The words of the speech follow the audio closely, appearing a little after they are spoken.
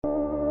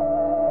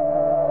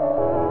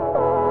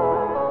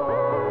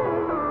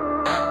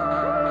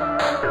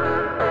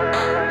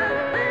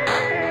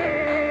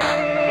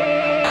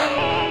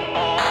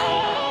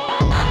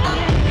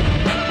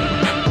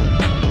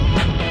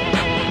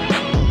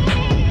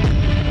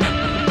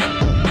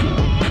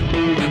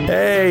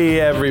Hey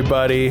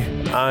everybody,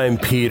 I'm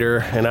Peter,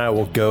 and I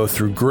will go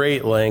through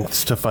great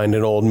lengths to find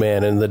an old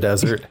man in the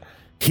desert.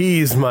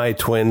 He's my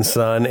twin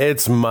son,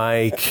 it's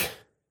Mike.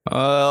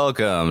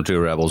 Welcome to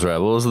Rebels,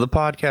 the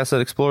podcast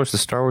that explores the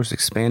Star Wars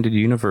expanded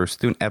universe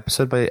through an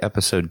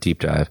episode-by-episode deep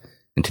dive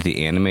into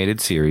the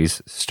animated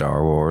series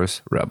Star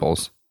Wars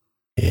Rebels.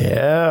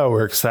 Yeah,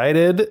 we're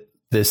excited.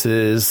 This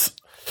is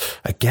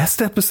a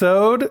guest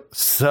episode,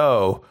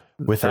 so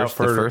without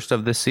further... The first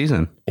of this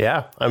season.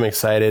 Yeah, I'm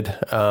excited.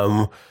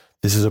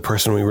 This is a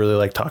person we really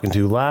liked talking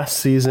to last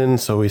season,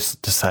 so we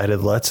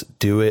decided let's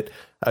do it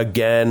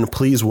again.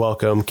 Please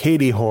welcome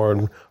Katie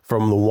Horn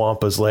from the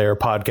Wampa's Lair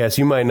podcast.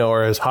 You might know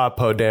her as Hot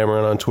Po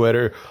Dameron on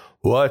Twitter.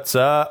 What's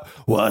up?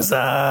 What's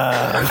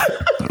up?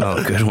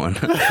 Oh, good one.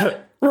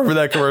 Remember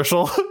that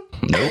commercial?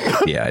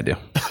 Nope. Yeah, I do.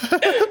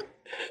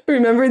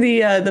 Remember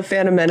the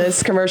Phantom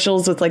Menace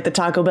commercials with like the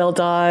Taco Bell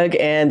dog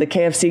and the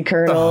KFC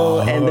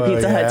Colonel and the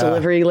Pizza Hut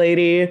delivery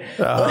lady?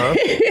 Uh-huh.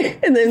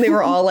 And then they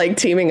were all like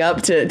teaming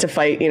up to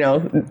fight,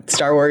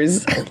 Star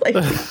Wars. Like,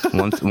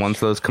 once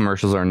those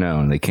commercials are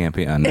known, they can't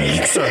be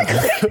unknown. So,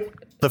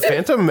 the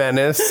Phantom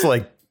Menace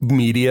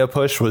media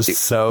push was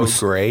so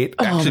great.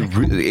 Actually,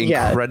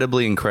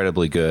 really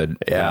incredibly good.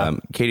 Yeah.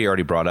 Katie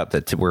already brought up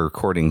that we're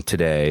recording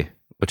today,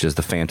 which is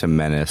the Phantom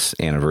Menace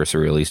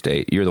anniversary release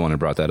date. You're the one who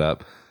brought that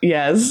up.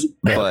 Yes.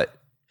 But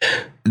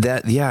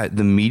the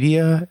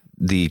media,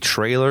 the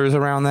trailers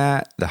around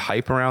that, the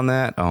hype around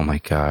that, oh my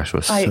gosh,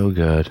 was so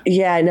good.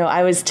 Yeah, no,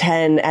 I was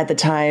 10 at the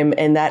time,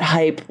 and that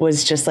hype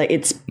was just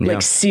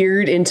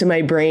seared into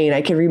my brain.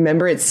 I can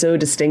remember it so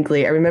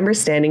distinctly. I remember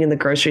standing in the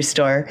grocery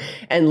store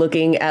and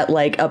looking at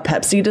a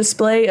Pepsi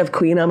display of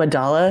Queen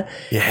Amidala.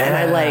 Yeah.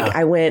 And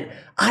I went,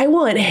 I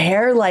want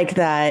hair like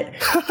that.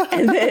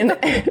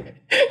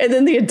 And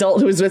then the adult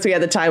who was with me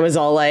at the time was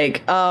all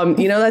like,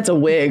 that's a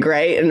wig,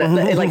 right? And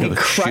it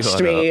crushed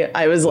me.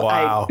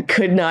 I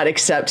could not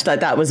accept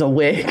that was a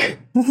wig,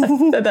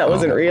 that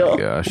wasn't real.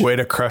 Gosh. Way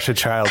to crush a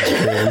child's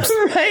dreams.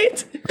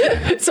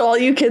 Right? So all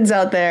you kids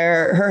out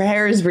there, her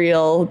hair is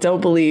real.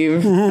 Don't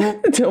believe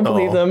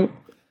them.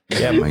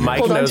 Yeah, Mike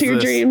hold on to your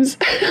dreams.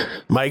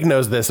 Mike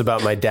knows this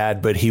about my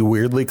dad, but he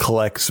weirdly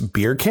collects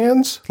beer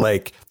cans,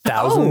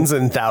 thousands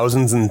and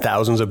thousands and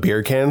thousands of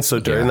beer cans.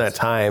 So during that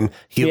time,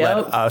 he let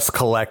us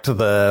collect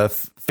the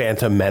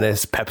Phantom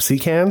Menace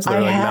Pepsi cans. They're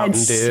I had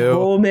Mountain Dew.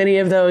 So many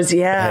of those.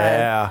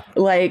 Yeah.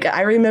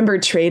 I remember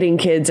trading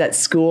kids at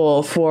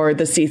school for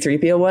the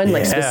C-3PO one,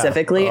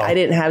 specifically. I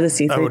didn't have the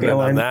C-3PO one. I wouldn't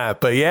have done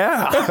that, but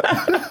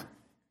yeah.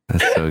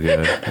 That's so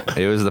good.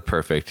 It was the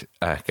perfect.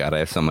 God, I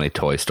have so many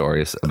toy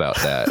stories about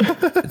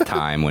that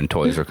time when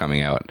toys were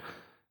coming out.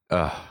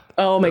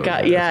 Oh my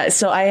God. Yeah.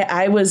 So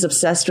I was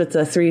obsessed with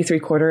the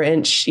 3¾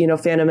 inch,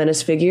 Phantom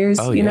Menace figures,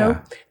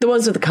 the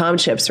ones with the comm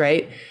chips,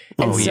 right?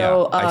 And I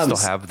still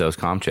have those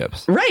comm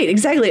chips. Right.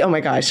 Exactly. Oh my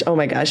gosh.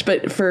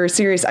 But for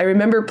serious, I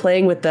remember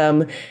playing with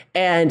them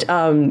and,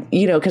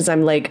 because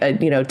I'm a 10,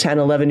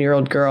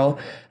 11-year-old girl.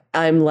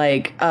 I'm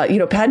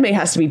Padme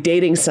has to be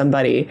dating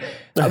somebody,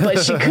 but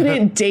she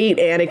couldn't date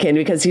Anakin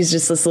because he's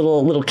just this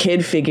little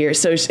kid figure.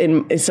 So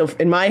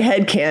in my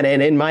head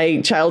canon, in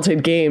my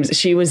childhood games,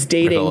 she was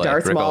dating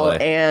Darth Maul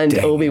and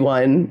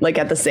Obi-Wan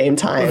at the same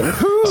time.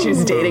 She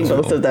was dating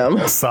both of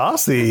them.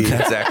 Saucy.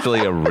 That's actually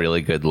a really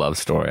good love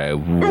story. I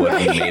would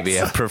maybe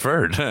have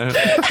preferred.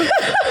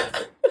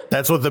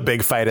 That's what the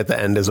big fight at the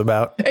end is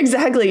about.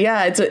 Exactly.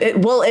 Yeah.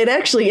 It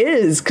actually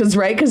is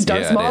because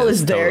Darth Maul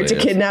is there to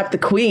kidnap the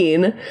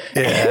queen.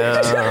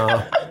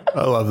 Yeah.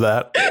 I love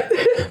that.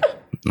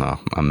 Oh,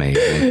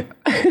 amazing.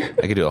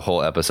 I could do a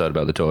whole episode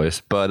about the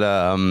toys, but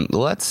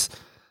let's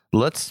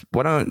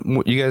why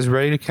don't you guys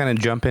ready to kind of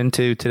jump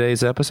into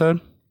today's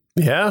episode?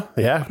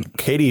 Yeah.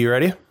 Katie, you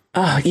ready?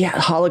 Oh yeah,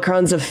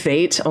 Holocrons of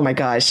Fate. Oh my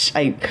gosh,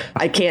 I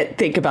can't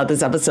think about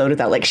this episode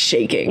without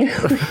shaking.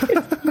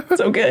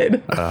 So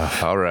good.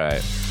 All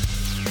right.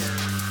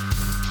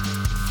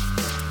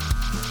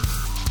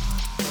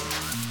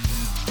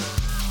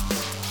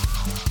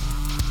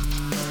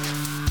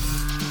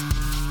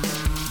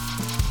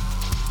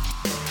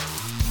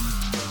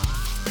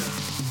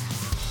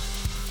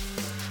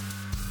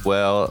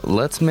 Well,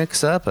 let's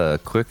mix up a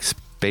quick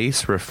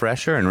space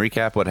refresher and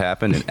recap what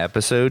happened in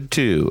episode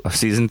 2 of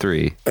season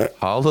 3,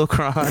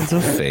 Holocrons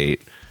of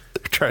Fate.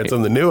 Trying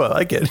something new. I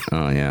like it.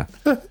 Oh yeah.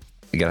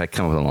 You gotta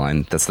come up with a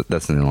line. That's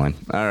the new line.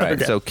 All right.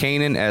 Okay. So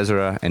Kanan,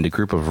 Ezra, and a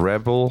group of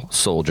rebel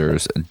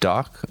soldiers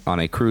dock on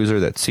a cruiser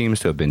that seems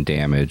to have been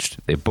damaged.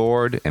 They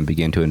board and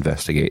begin to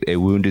investigate. A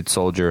wounded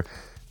soldier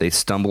they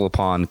stumble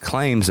upon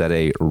claims that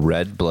a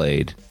red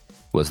blade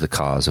was the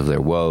cause of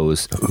their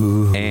woes.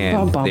 Ooh.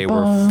 And they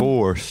were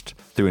forced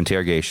through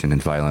interrogation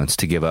and violence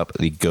to give up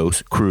the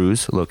Ghost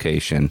Cruise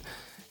location.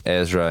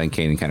 Ezra and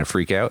Kanan kind of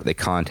freak out. They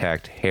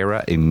contact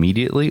Hera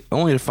immediately,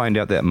 only to find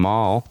out that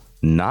Maul,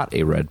 not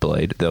a red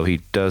blade, though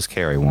he does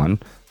carry one,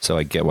 so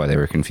I get why they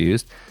were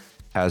confused,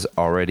 has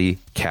already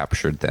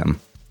captured them.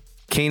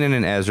 Kanan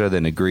and Ezra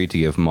then agreed to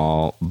give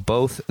Maul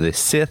both the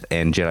Sith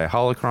and Jedi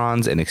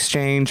holocrons in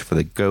exchange for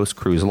the Ghost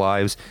crew's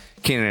lives.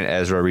 Kanan and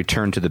Ezra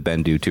returned to the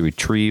Bendu to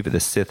retrieve the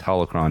Sith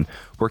holocron,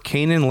 where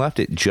Kanan left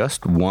it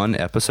just one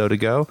episode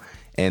ago,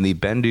 and the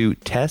Bendu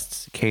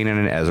tests Kanan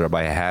and Ezra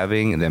by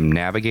having them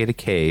navigate a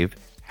cave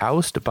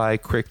housed by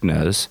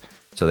Kryknas,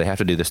 so they have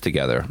to do this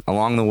together.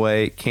 Along the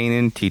way,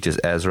 Kanan teaches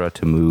Ezra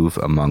to move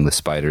among the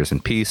spiders in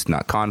peace,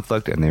 not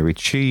conflict, and they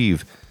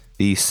retrieve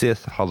the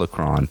Sith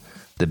holocron.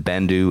 The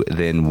Bendu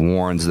then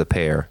warns the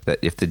pair that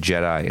if the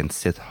Jedi and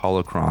Sith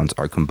holocrons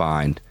are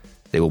combined,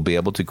 they will be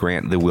able to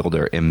grant the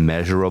wielder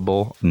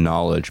immeasurable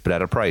knowledge, but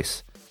at a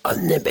price.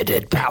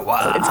 Unlimited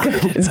power.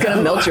 It's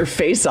gonna melt your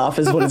face off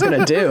is what it's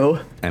gonna do.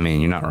 I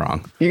mean, you're not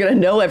wrong. You're gonna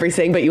know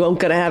everything, but you won't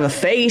gonna have a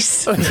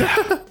face.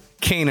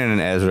 Kanan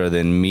and Ezra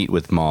then meet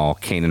with Maul.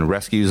 Kanan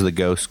rescues the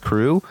Ghost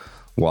crew,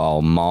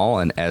 while Maul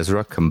and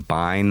Ezra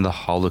combine the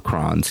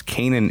holocrons.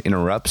 Kanan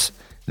interrupts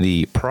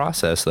the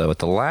process, though, at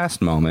the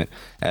last moment,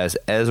 as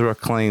Ezra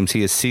claims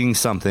he is seeing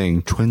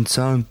something, twin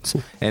suns,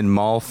 and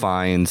Maul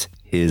finds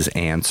his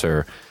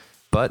answer.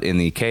 But in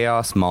the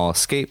chaos, Maul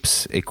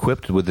escapes,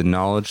 equipped with the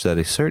knowledge that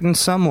a certain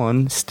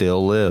someone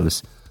still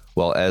lives,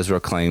 while Ezra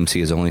claims he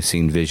has only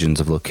seen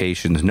visions of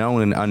locations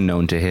known and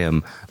unknown to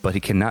him, but he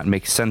cannot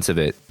make sense of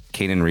it.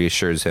 Kanan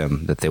reassures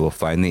him that they will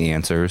find the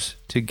answers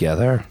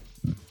together.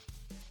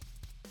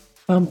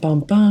 Bum,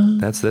 bum, bum.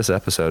 That's this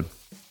episode.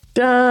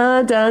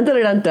 Dun, dun,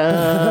 dun, dun,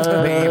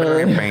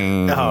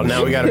 dun. Oh,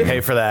 now we got to pay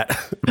for that.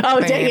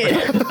 Oh, dang it.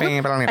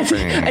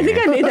 I think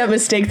I made that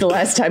mistake the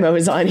last time I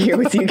was on here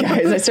with you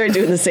guys. I started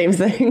doing the same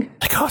thing.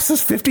 It cost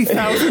us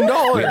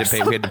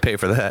 $50,000. We had to pay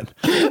for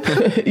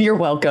that. You're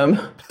welcome.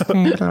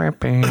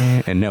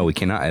 And no, we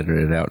cannot edit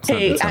it out. It's not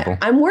that simple.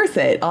 I'm worth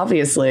it,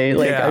 obviously.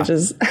 Like, Yeah. I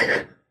just...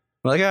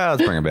 We're like,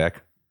 let's bring it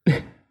back.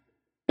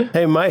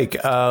 Hey, Mike,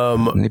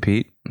 Hey,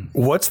 Pete.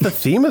 what's the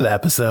theme of the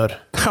episode?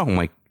 Oh,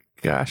 my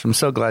gosh. I'm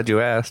so glad you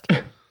asked.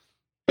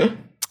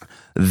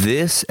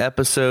 This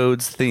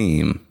episode's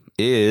theme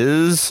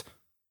is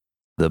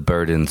the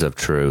burdens of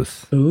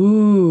truth.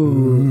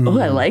 Ooh. Oh,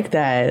 I like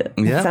that.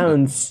 Yeah. It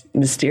sounds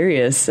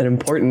mysterious and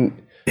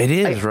important. It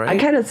is, right? I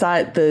kind of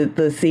thought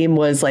the theme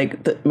was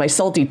like my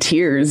salty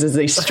tears as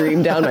they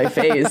stream down my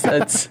face.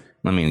 That's...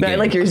 I mean, I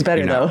like yours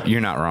better, though.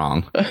 You're not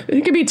wrong.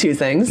 It could be two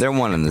things. They're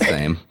one and the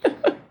same.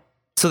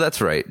 So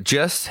that's right.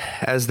 Just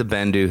as the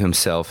Bendu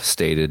himself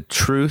stated,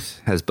 truth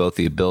has both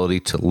the ability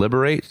to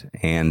liberate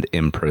and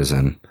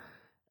imprison.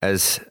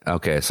 So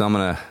I'm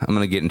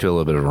gonna get into a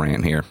little bit of a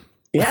rant here.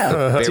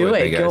 Yeah, do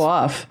it. Go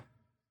off.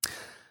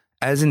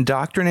 As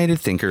indoctrinated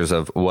thinkers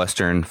of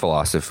Western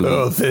philosophy.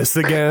 Oh, this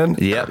again?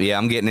 Yep,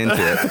 I'm getting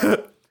into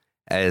it.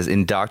 As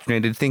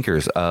indoctrinated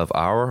thinkers of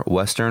our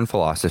Western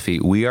philosophy,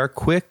 we are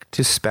quick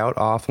to spout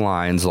off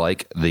lines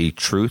like the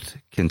truth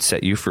can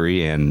set you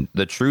free and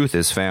the truth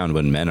is found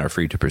when men are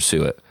free to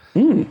pursue it.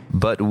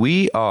 But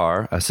we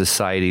are a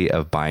society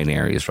of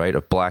binaries, right?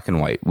 Of black and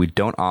white. We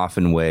don't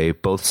often weigh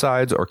both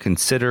sides or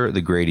consider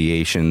the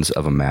gradations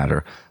of a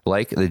matter.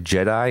 Like the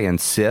Jedi and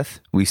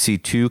Sith, we see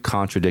two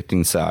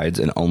contradicting sides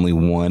and only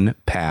one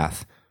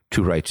path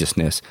to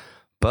righteousness.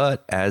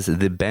 But as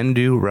the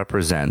Bendu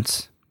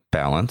represents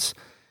balance,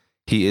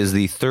 he is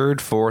the third,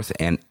 fourth,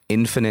 and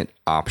infinite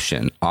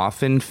option,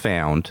 often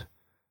found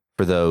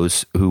for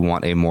those who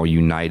want a more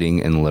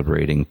uniting and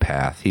liberating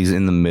path. He's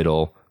in the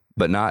middle,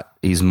 but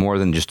he's more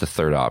than just a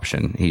third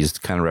option. He's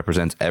kind of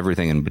represents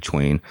everything in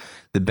between.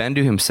 The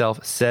Bendu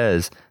himself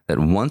says that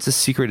once a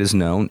secret is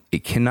known,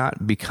 it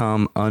cannot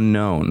become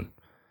unknown.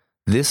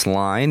 This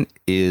line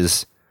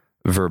is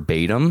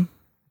verbatim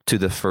to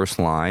the first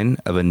line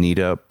of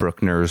Anita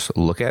Bruckner's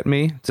Look at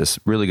Me. It's a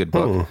really good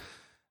book.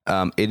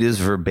 It is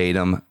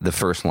verbatim the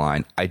first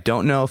line. I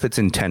don't know if it's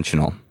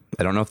intentional.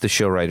 I don't know if the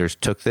show writers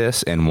took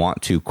this and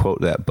want to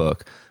quote that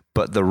book,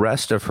 but the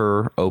rest of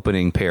her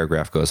opening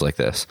paragraph goes like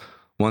this.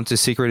 Once a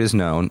secret is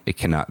known, it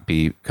cannot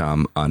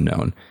become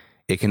unknown.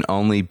 It can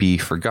only be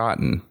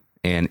forgotten.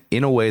 And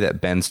in a way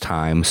that bends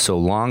time, so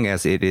long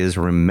as it is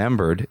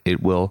remembered,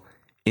 it will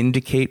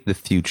indicate the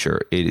future.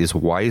 It is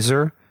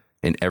wiser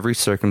in every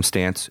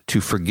circumstance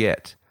to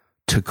forget,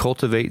 to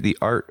cultivate the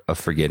art of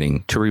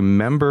forgetting. To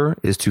remember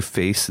is to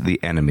face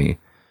the enemy.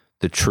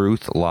 The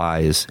truth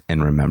lies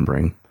in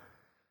remembering.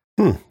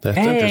 That's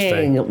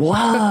interesting.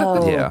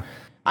 Whoa. Yeah.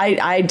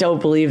 I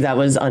don't believe that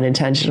was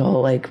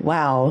unintentional. Like,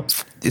 wow.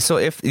 So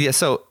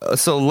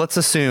let's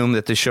assume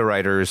that the show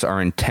writers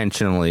are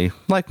intentionally,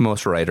 like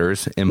most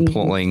writers,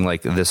 employing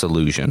like this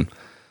illusion.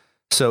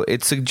 So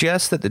it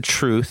suggests that the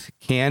truth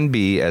can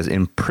be as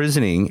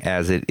imprisoning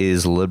as it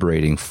is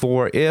liberating.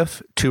 For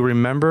if to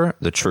remember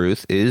the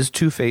truth is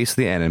to face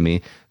the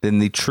enemy, then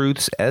the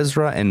truths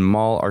Ezra and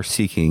Maul are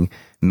seeking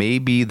may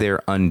be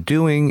their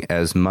undoing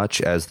as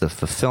much as the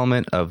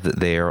fulfillment of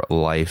their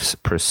life's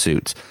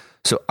pursuits.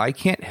 So I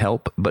can't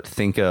help but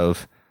think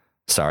of,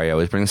 sorry, I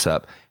always bring this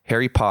up,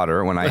 Harry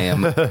Potter when I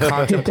am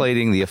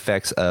contemplating the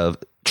effects of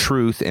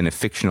truth in a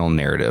fictional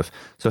narrative.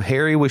 So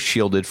Harry was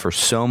shielded for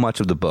so much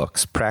of the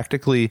books,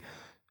 practically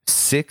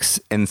 6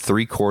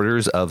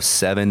 3/4 of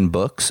 7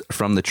 books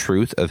from the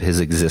truth of his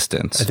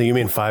existence. I think you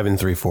mean 5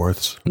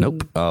 3/4.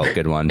 Nope. Oh,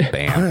 good one.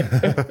 Bam.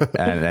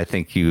 And I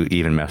think you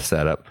even messed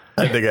that up.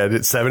 I think I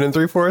did 7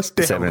 3/4.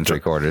 Damn. 7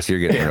 3/4. You're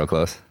getting real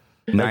close.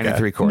 9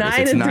 3/4.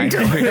 9 It's 9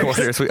 3/4.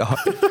 3/4. We all,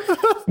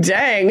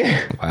 Dang.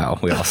 wow,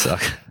 we all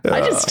suck.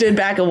 I just stood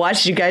back and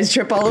watched you guys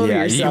trip all over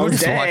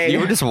yourselves. You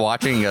were just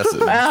watching us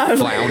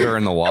flounder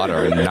in the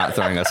water and not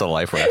throwing us a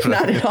life raft.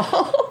 Not at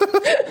all.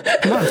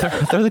 Come on,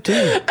 throw the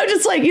tube. I'm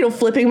just like,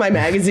 flipping my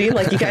magazine.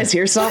 Like, you guys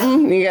hear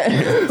something?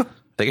 They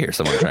hear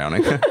someone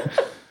drowning.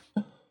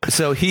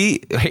 So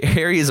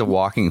Harry is a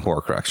walking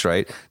Horcrux,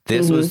 right?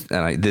 This was,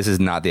 and this is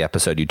not the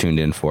episode you tuned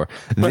in for.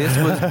 This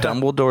was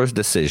Dumbledore's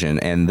decision,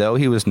 and though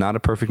he was not a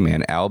perfect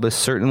man, Albus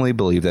certainly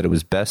believed that it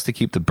was best to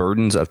keep the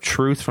burdens of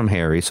truth from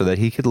Harry so that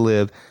he could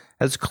live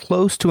as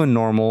close to a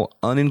normal,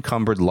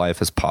 unencumbered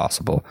life as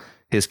possible.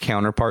 His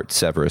counterpart,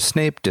 Severus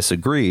Snape,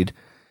 disagreed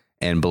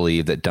and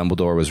believed that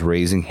Dumbledore was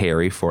raising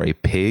Harry for a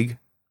pig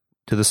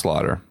to the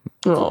slaughter.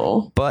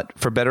 Oh. But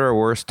for better or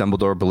worse,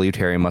 Dumbledore believed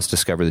Harry must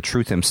discover the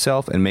truth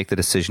himself and make the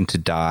decision to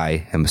die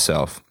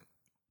himself.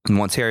 And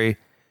once Harry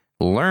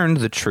learned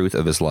the truth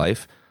of his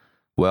life,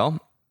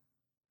 well,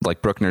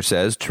 like Bruckner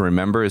says, to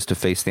remember is to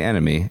face the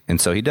enemy. And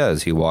so he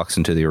does. He walks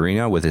into the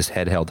arena with his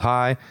head held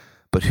high.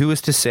 But who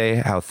is to say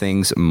how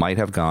things might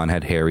have gone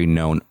had Harry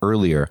known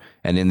earlier?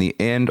 And in the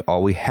end,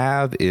 all we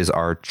have is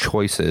our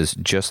choices,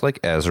 just like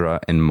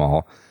Ezra and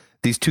Maul.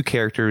 These two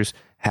characters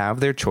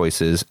have their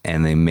choices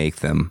and they make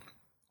them.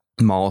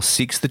 Maul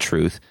seeks the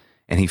truth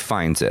and he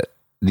finds it.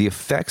 The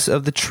effects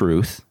of the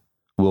truth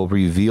will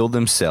reveal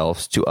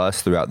themselves to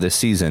us throughout this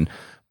season.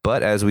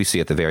 But as we see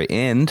at the very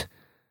end,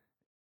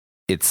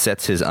 it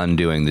sets his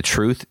undoing. The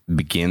truth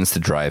begins to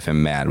drive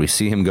him mad. We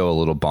see him go a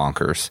little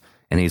bonkers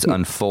and he's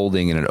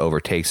unfolding and it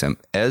overtakes him.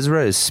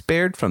 Ezra is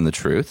spared from the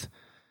truth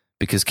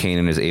because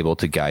Kanan is able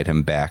to guide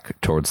him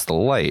back towards the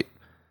light.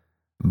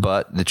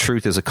 But the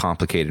truth is a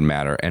complicated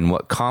matter. And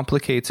what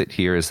complicates it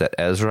here is that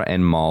Ezra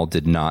and Maul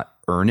did not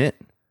earn it.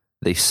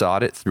 They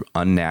sought it through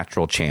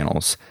unnatural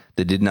channels.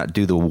 They did not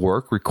do the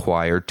work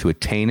required to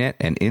attain it,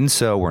 and in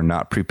so were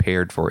not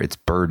prepared for its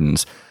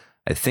burdens.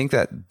 I think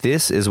that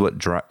this is what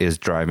is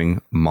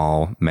driving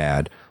Maul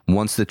mad.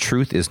 Once the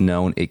truth is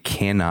known, it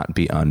cannot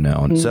be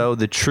unknown. So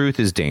the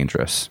truth is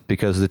dangerous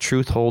because the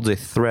truth holds a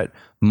threat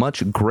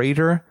much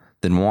greater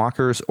than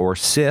walkers or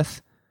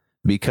Sith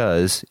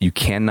because you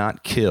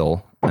cannot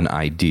kill an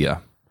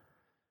idea.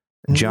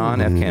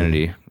 John F.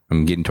 Kennedy,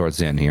 I'm getting towards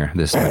the end here,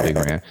 this is my big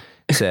rant,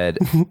 said,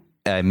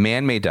 a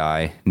man may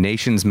die,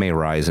 nations may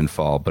rise and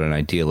fall, but an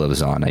idea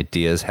lives on.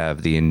 Ideas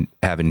have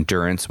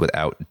endurance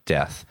without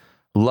death.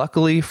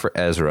 Luckily for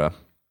Ezra,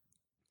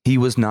 he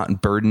was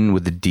not burdened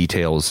with the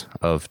details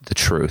of the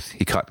truth.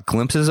 He caught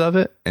glimpses of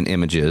it and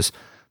images,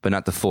 but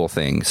not the full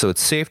thing. So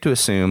it's safe to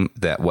assume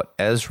that what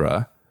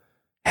Ezra,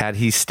 had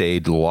he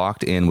stayed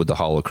locked in with the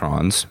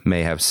holocrons,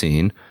 may have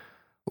seen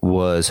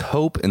was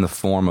hope in the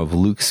form of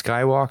Luke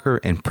Skywalker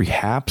and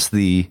perhaps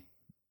the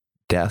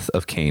death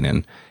of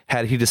Kanan.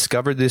 Had he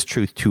discovered this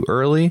truth too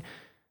early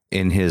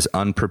in his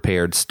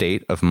unprepared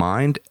state of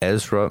mind,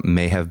 Ezra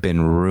may have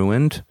been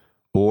ruined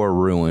or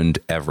ruined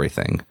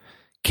everything.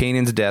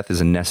 Kanan's death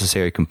is a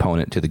necessary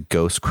component to the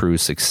Ghost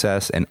Crew's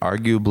success and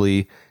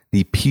arguably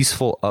the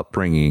peaceful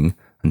upbringing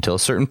until a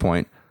certain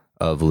point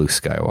of Luke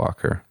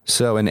Skywalker.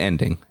 So an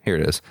ending, here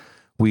it is.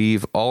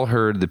 We've all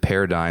heard the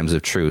paradigms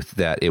of truth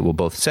that it will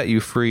both set you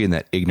free and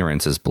that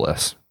ignorance is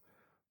bliss.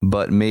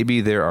 But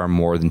maybe there are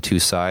more than two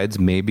sides.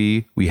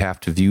 Maybe we have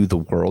to view the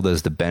world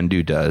as the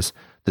Bendu does.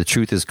 The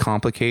truth is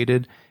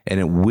complicated and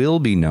it will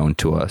be known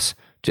to us,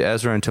 to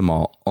Ezra and to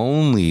Maul,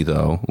 only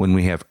though when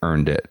we have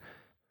earned it.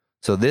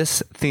 So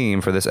this theme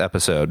for this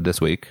episode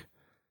this week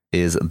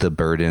is the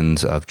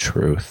burdens of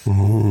truth.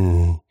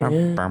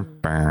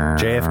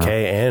 JFK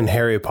and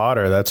Harry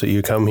Potter. That's what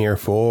you come here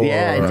for.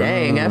 Yeah,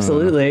 dang,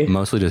 absolutely.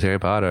 Mostly just Harry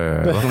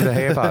Potter. Welcome to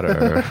Harry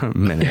Potter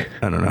minute.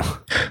 I don't know.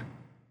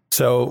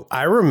 So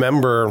I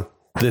remember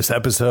this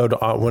episode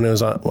when it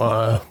was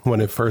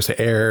when it first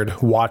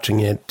aired, watching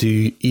it.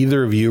 Do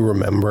either of you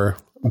remember?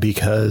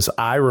 Because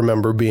I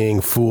remember being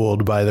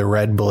fooled by the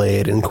Red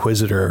Blade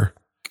Inquisitor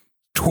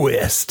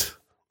twist.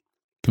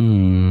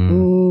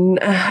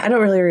 I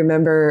don't really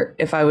remember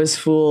if I was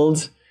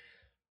fooled.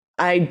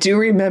 I do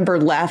remember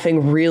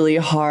laughing really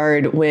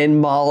hard when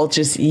Maul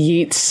just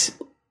yeets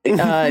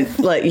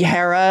like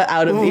Hera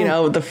out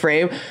of the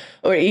frame,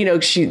 or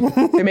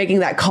they're making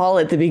that call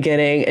at the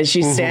beginning and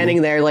she's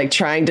standing there like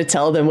trying to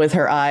tell them with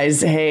her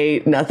eyes,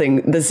 hey,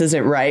 nothing, this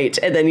isn't right,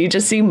 and then you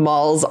just see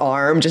Maul's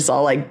arm just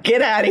all like,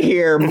 get out of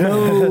here,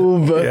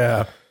 move.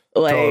 Yeah.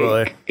 Like,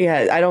 totally.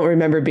 Yeah, I don't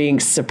remember being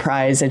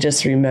surprised. I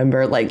just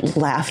remember like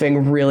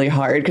laughing really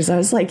hard because I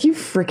was like, you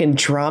freaking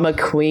drama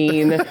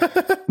queen,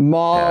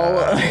 Maul.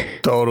 Yeah,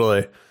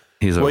 totally.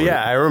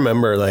 Yeah, I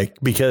remember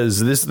because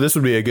this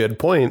would be a good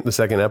point. The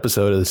second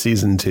episode of the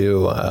season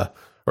 2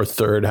 or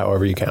third,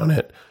 however you count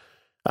it.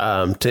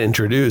 to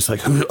introduce like,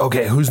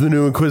 who's the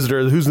new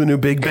Inquisitor? Who's the new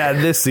big bad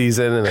this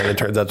season? And then it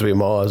turns out to be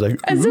Maul. I was like,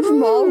 as if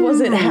Maul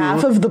wasn't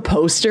half of the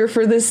poster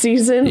for this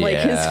season. Yeah. Like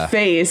his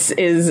face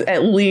is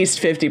at least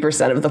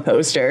 50% of the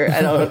poster.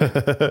 I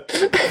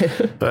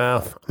don't.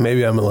 Well,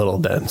 maybe I'm a little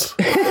dense.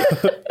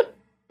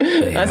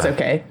 That's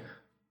okay.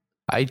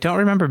 I don't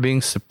remember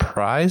being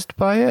surprised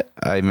by it.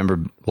 I remember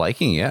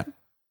liking it,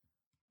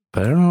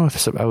 but I don't know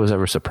if I was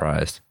ever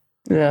surprised.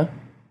 Yeah.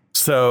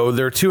 So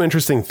there are two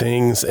interesting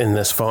things in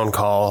this phone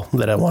call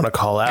that I want to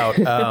call out.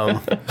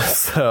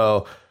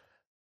 So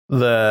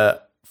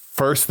the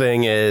first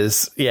thing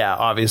is,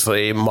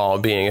 obviously Maul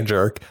being a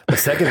jerk. The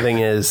second thing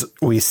is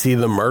we see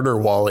the murder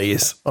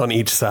Wallies on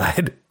each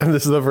side. And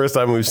this is the first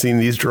time we've seen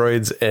these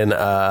droids in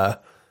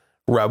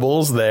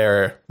Rebels.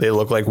 They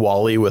look like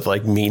Wally with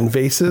like mean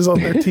faces on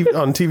their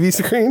on TV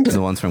screens. The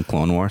ones from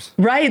Clone Wars,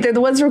 right? They're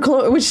the ones from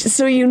Clone. Which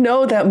so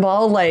that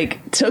Maul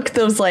like took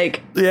those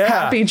like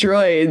happy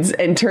droids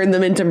and turned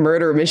them into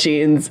murder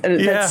machines,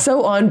 and that's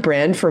so on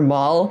brand for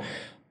Maul.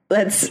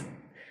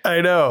 I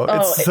know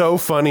it's so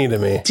funny to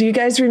me. Do you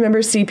guys remember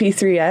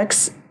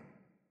CP3X?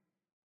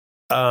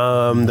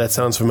 That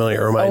sounds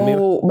familiar. Remind me.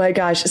 Oh my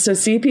gosh. So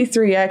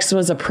CP3X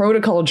was a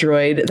protocol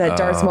droid that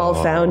Darth Maul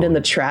found in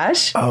the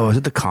trash. Oh, is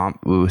it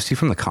was he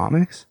from the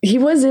comics? He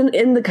was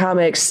in the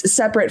comics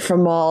separate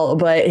from Maul,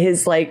 but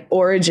his like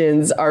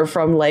origins are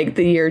from like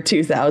the year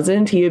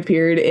 2000. He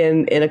appeared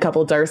in a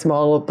couple Darth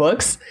Maul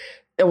books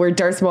where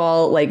Darth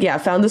Maul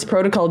found this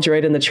protocol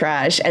droid in the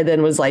trash and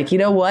then was like, you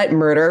know what,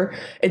 murder,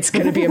 it's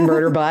going to be a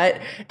murder bot,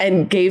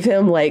 and gave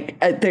him like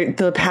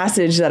the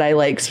passage that I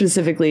like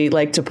specifically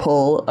like to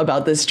pull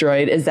about this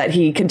droid is that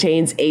he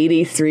contains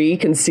 83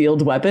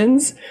 concealed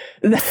weapons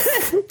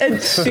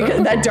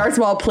that Darth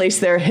Maul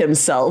placed there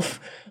himself.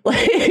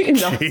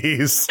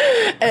 Jeez.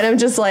 And I'm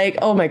just like,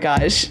 oh my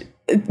gosh.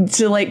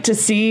 To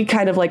see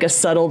kind of like a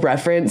subtle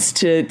reference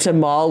to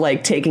Maul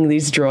like taking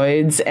these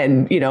droids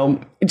and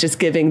just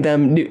giving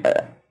them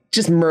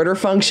just murder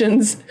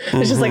functions.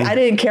 It's just like, I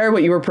didn't care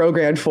what you were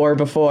programmed for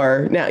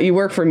before. Now you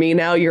work for me.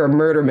 Now you're a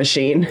murder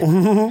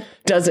machine.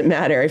 Doesn't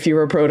matter if you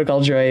were a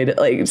protocol droid.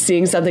 Like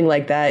seeing something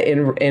like that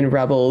in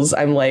Rebels,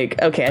 I'm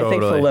like, okay, totally. I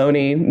think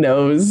Filoni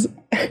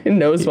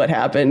knows what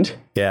happened.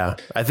 Yeah,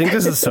 I think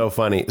this is so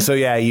funny. So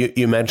yeah,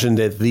 you mentioned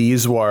it.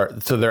 These were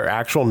their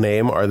actual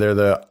name. Are there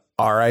the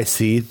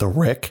RIC, the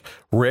Rick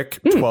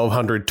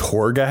 1200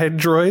 tour guide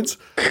droids?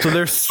 So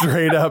they're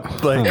straight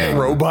up like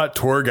robot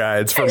tour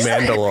guides from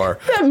Mandalore.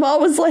 That Maul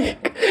was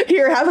like,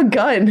 here, have a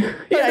gun.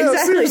 Yeah,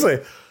 exactly. Seriously.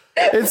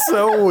 It's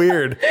so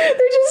weird. They're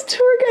just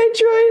tour guide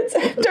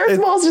droids. Darth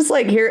Maul's just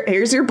like,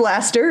 here's your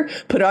blaster.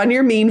 Put on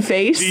your mean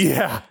face.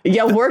 Yeah.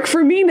 Yeah, work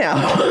for me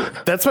now.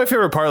 That's my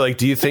favorite part. Like,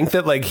 do you think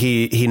that like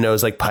he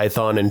knows like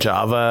Python and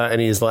Java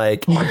and he's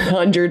like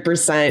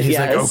 100%? He's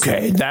like,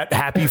 okay, that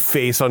happy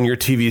face on your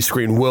TV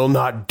screen will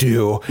not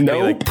do. No. Nope.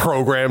 He like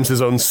programs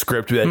his own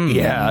script that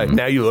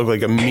now you look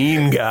like a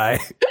mean guy.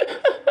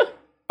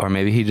 Or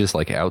maybe he just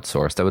like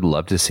outsourced. I would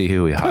love to see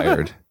who he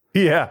hired.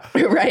 Yeah.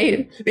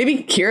 Right. Maybe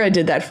Kira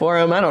did that for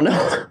him. I don't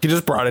know. He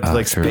just brought it to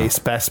like Space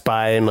Best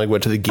Buy and like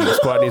went to the Geek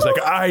Squad and he's like,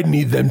 I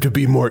need them to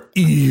be more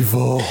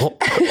evil.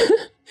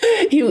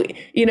 He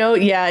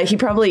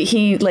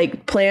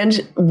like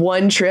planned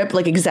one trip,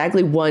 like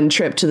exactly one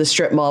trip to the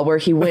strip mall where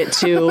he went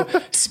to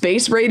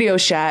Space Radio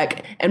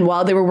Shack. And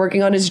while they were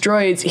working on his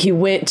droids, he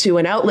went to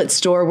an outlet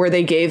store where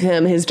they gave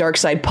him his Dark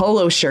Side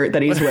polo shirt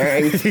that he's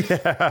wearing.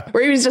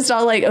 Where he was just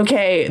all like,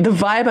 okay, the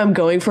vibe I'm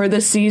going for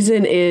this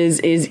season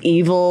is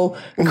evil,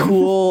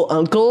 cool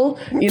uncle.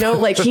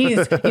 Like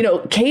he's,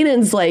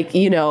 Kanan's like,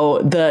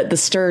 the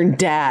stern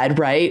dad,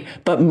 right?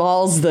 But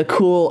Maul's the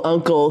cool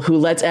uncle who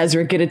lets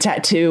Ezra get a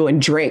tattoo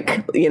and drink,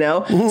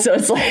 So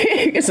it's like,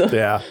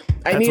 yeah,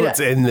 that's what's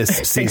in this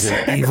season.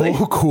 Exactly.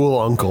 Evil, cool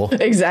uncle.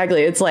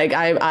 Exactly. It's like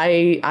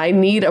I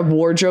need a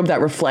wardrobe that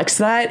reflects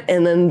that.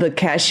 And then the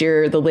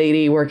cashier, the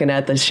lady working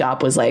at the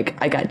shop, was like,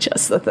 I got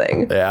just the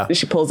thing. Yeah. And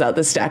she pulls out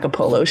this stack of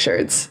polo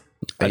shirts.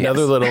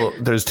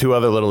 There's two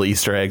other little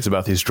Easter eggs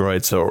about these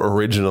droids. So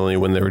originally,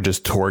 when they were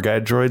just tour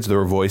guide droids, they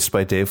were voiced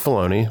by Dave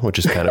Filoni, which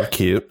is kind of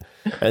cute.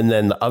 And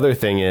then the other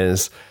thing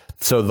is,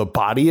 so the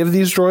body of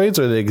these droids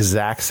are the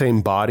exact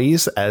same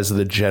bodies as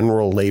the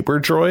general labor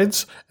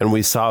droids. And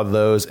we saw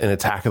those in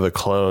Attack of the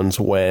Clones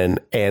when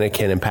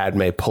Anakin and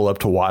Padme pull up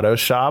to Watto's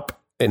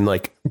shop and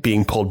like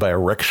being pulled by a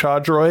rickshaw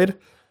droid.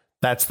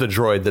 That's the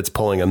droid that's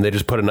pulling them. They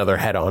just put another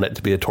head on it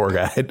to be a tour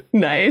guide.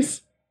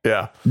 Nice.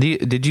 Yeah.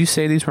 Did you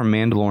say these were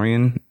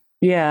Mandalorian?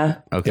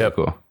 Yeah. Okay,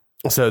 cool.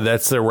 So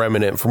that's the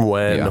remnant from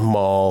when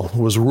Maul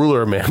was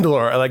ruler of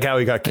Mandalore. I like how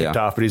he got kicked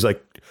off, but he's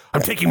like,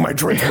 I'm taking my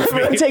drink with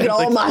me. I'm taking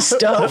all my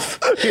stuff.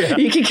 Yeah.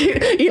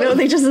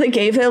 They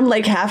gave him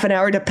like half an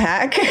hour to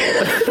pack.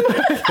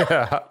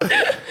 Yeah.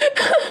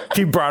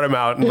 He brought him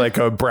out in like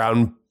a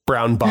brown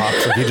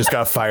box. Like he just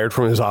got fired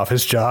from his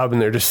office job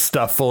and they're just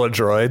stuffed full of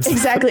droids.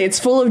 Exactly. It's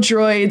full of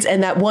droids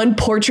and that one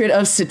portrait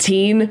of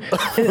Satine.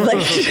 I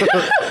love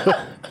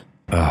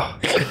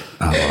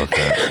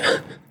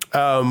that.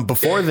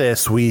 Before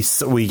this, we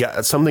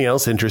got something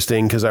else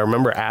interesting because I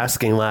remember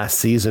asking last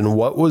season,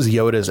 what was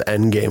Yoda's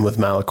end game with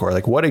Malachor?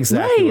 Like, what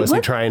exactly was he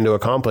trying to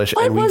accomplish?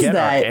 And we get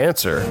our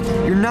answer.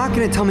 You're not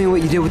going to tell me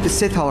what you did with the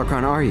Sith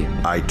holocron, are you?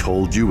 I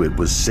told you it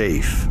was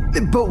safe.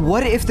 But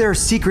what if there are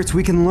secrets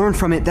we can learn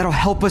from it that'll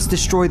help us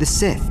destroy the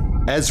Sith?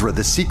 Ezra,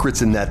 the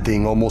secrets in that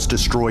thing almost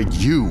destroyed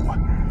you.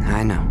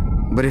 I know.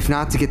 But if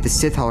not to get the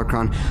Sith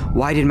holocron,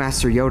 why did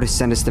Master Yoda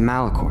send us to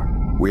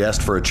Malachor? We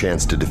asked for a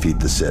chance to defeat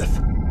the Sith,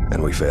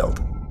 and we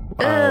failed.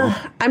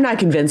 I'm not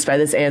convinced by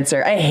this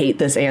answer. I hate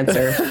this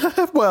answer.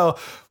 Well,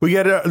 we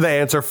get the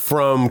answer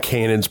from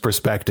Kanan's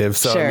perspective.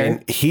 So, Sure. I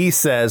mean, he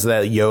says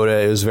that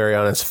Yoda, it was very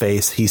on his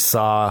face. He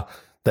saw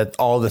that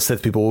all the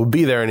Sith people would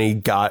be there, and they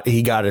got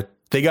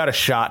a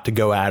shot to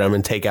go at him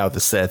and take out the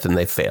Sith, and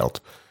they failed.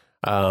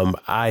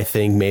 I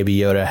think maybe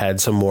Yoda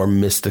had some more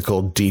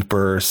mystical,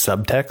 deeper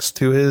subtext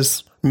to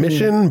his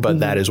mission, but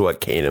that is what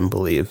Kanan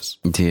believes.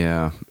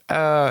 Yeah.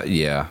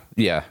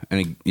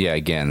 And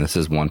again, this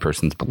is one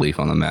person's belief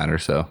on the matter.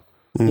 So,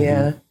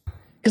 Yeah.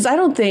 Because I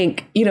don't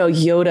think,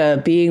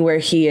 Yoda being where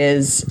he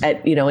is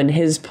at, in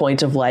his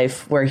point of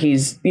life where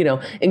he's,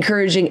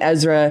 encouraging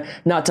Ezra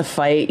not to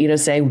fight,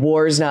 saying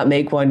wars not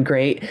make one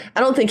great. I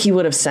don't think he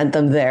would have sent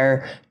them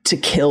there to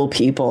kill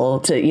people,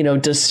 to,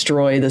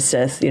 destroy the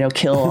Sith,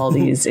 kill all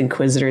these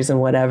Inquisitors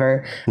and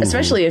whatever,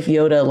 especially if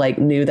Yoda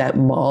knew that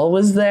Maul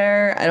was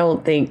there. I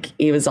don't think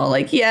he was all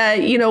like, yeah,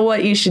 you know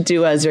what you should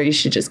do, Ezra? You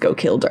should just go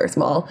kill Darth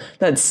Maul.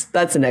 That's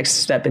the next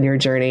step in your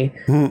journey.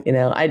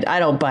 I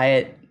don't buy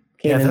it.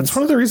 Yeah, that's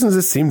one of the reasons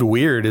it seemed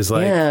weird is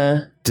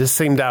just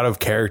seemed out of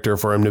character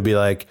for him to be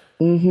like,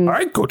 all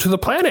right, go to the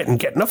planet and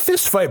get in a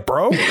fist fight,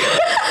 bro.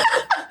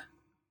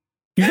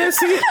 You guys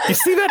see it? You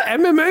see that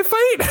MMA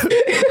fight?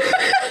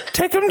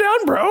 Take him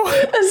down, bro.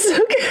 That's so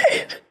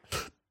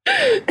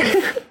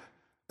good.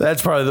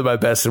 That's probably my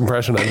best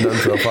impression I've done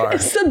so far.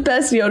 It's the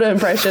best Yoda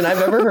impression I've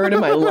ever heard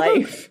in my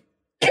life.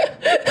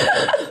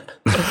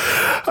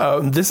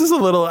 This is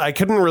I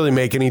couldn't really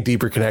make any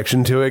deeper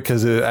connection to it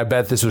because I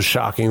bet this was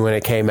shocking when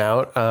it came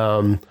out.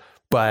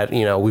 But,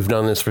 we've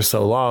done this for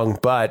so long.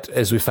 But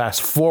as we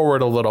fast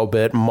forward a little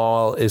bit,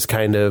 Maul is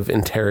kind of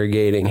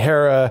interrogating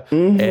Hera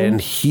and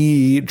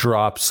he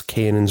drops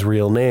Kanan's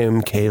real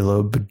name,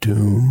 Caleb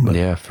Doom.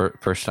 Yeah,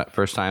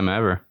 first time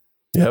ever.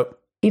 Yep.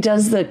 He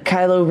does the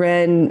Kylo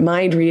Ren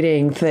mind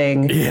reading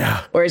thing.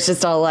 Yeah. Where it's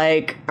just all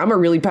like, I'm a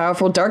really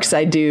powerful dark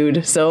side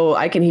dude, so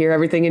I can hear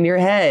everything in your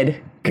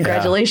head.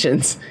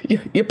 Congratulations. Yeah.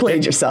 You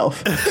played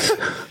yourself.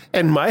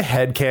 And my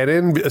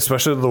headcanon,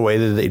 especially the way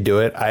that they do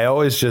it, I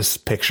always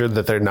just pictured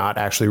that they're not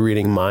actually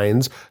reading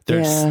minds.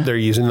 They're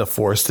using the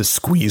Force to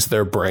squeeze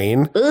their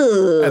brain.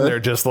 Ugh. And they're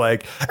just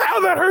like,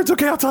 ow, that hurts.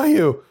 Okay, I'll tell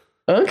you.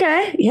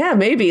 Okay. Yeah,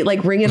 maybe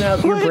wringing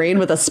out your brain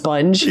with a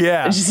sponge.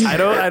 Yeah.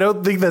 I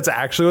don't think that's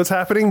actually what's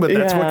happening, but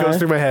that's what goes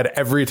through my head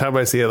every time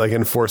I see it,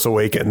 in Force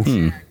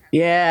Awakens.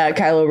 Yeah.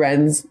 Kylo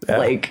Ren's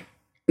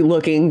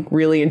looking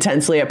really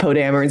intensely at Poe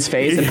Dameron's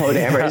face, and Poe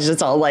Dameron is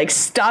just all like,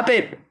 stop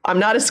it. I'm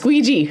not a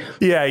squeegee.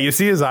 Yeah. You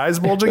see his eyes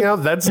bulging out.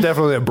 That's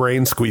definitely a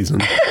brain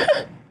squeezing. So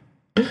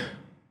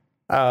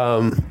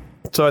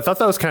I thought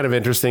that was kind of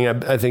interesting.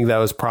 I think that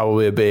was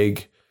probably a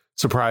big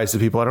surprise to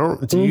people.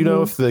 Do you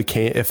know if the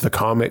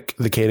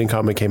Kanan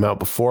comic came out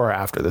before or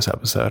after this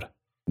episode?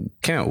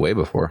 Came out way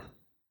before.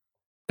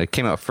 It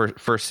came out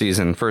first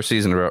season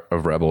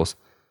of Rebels.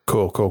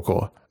 Cool.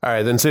 All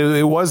right, then so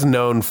it was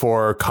known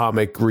for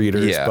comic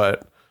readers,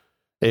 but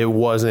it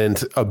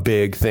wasn't a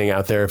big thing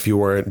out there if you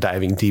weren't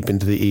diving deep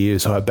into the EU.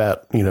 So I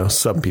bet,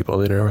 some people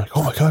that are like,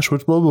 oh my gosh,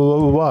 what's blah, blah,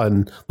 blah, blah,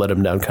 and led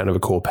them down kind of a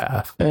cool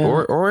path.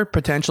 Or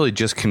potentially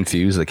just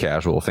confuse the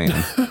casual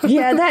fan.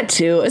 Yeah, that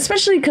too.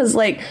 Especially because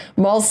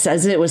Maul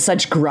says it with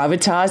such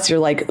gravitas. You're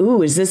like,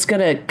 ooh, is this going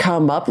to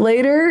come up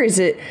later?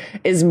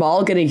 Is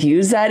Maul going to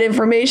use that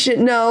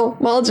information? No,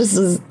 Maul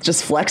is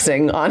just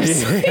flexing,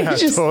 honestly. Yeah,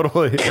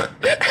 totally.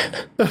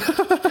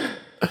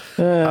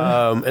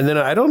 And then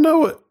I don't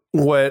know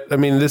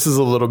this is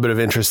a little bit of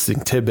interesting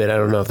tidbit. I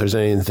don't know if there's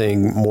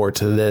anything more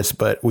to this,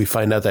 but we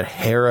find out that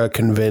Hera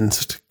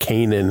convinced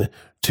Kanan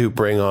to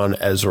bring on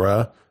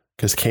Ezra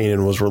because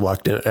Kanan was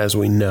reluctant, as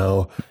we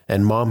know,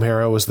 and Mom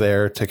Hera was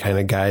there to kind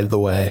of guide the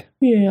way.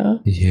 Yeah.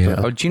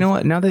 Oh, do you know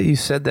what? Now that you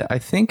said that, I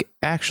think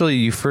actually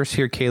you first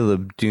hear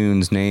Caleb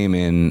Dune's name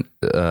in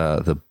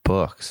the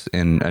books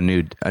in A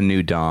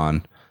New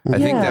Dawn. I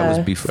think that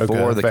was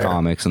before the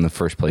comics in the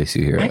first place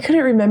you hear it. I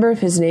couldn't remember if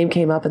his name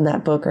came up in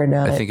that book or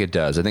not. I think it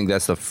does. I think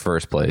that's the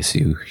first place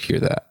you hear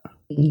that.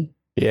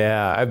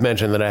 Yeah, I've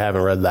mentioned that I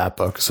haven't read that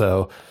book,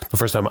 so the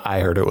first time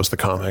I heard it was the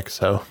comic,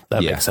 so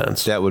that makes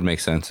sense. That would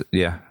make sense.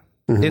 Yeah.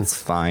 It's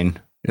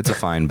fine. It's a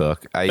fine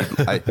book.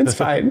 It's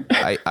fine.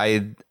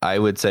 I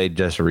would say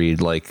just read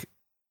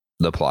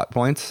the plot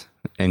points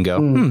and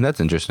go, that's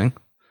interesting.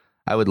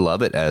 I would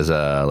love it as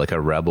a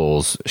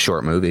Rebels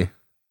short movie.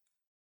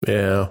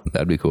 Yeah,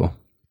 that'd be cool.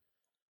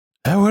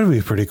 That would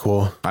be pretty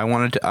cool. I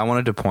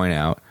wanted to point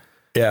out,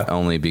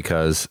 only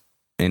because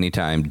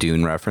anytime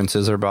Dune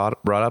references are brought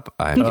up,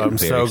 I'm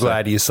so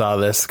glad you saw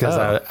this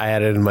because I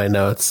had it in my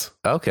notes.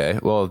 Okay,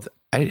 well,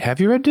 Have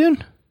you read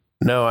Dune?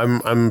 No,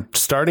 I'm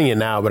starting it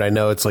now, but I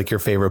know it's like your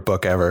favorite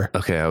book ever.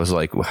 Okay, I was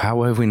like,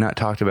 how have we not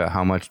talked about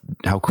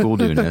how cool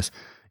Dune is?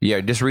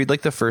 Yeah, just read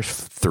like the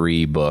first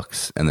 3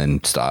 books and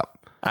then stop.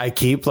 I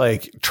keep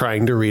like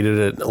trying to read it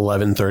at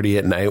 11:30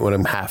 at night when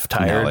I'm half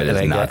tired,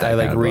 and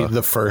I read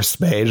the first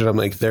page, and I'm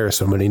like, there are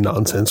so many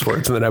nonsense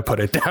words, and then I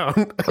put it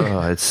down.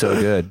 Oh, it's so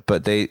good.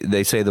 But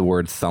they say the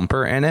word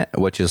thumper in it,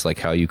 which is like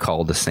how you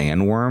call the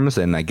sandworms,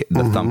 and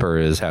the thumper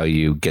is how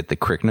you get the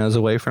Kryknas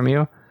away from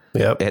you.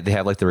 Yep. They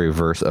have like the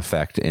reverse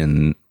effect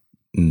in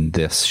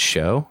this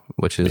show,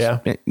 which is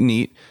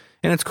neat,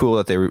 and it's cool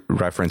that they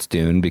reference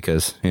Dune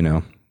because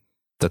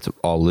that's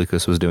all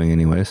Lucas was doing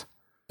anyways.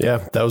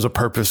 Yeah, that was a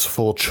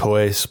purposeful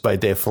choice by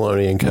Dave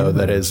Filoni and co.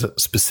 That is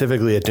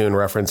specifically a Dune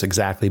reference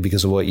exactly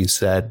because of what you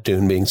said,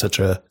 Dune being such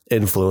a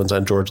influence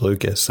on George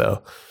Lucas.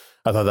 So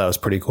I thought that was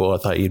pretty cool. I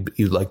thought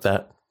you'd like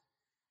that.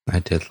 I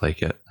did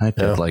like it. Like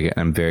it.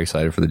 I'm very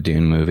excited for the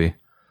Dune movie.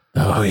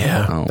 Oh,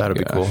 yeah. That'd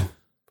be cool.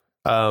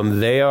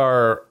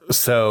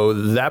 So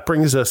that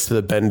brings us to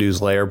the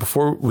Bendu's lair.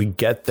 Before we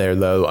get there,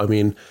 though, I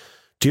mean,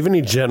 do you have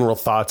any general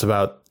thoughts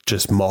about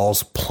just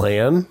Maul's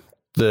plan?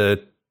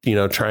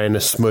 Trying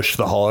to smush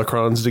the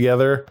holocrons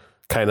together,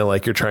 kind of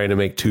like you're trying to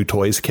make 2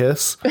 toys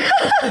kiss. He's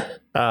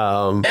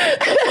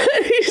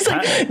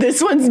like,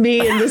 this one's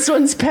me and this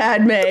one's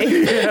Padme.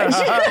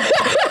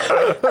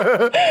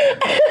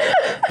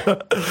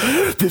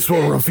 This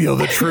will reveal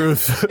the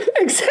truth.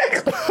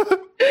 Exactly.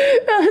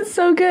 It's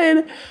so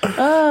good.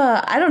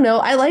 I don't know.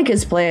 I like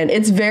his plan.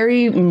 It's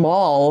very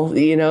Maul,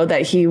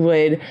 that he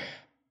would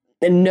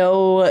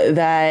know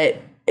that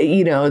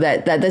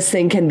that this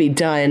thing can be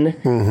done,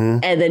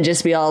 and then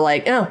just be all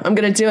like, oh, I'm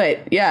gonna do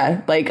it.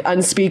 Yeah, like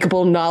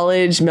unspeakable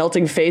knowledge,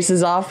 melting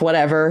faces off,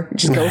 whatever,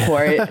 just go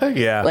for it.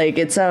 Yeah, like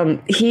it's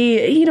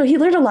he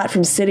learned a lot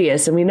from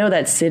Sidious, and we know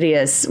that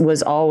Sidious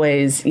was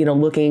always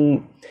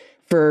looking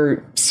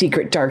for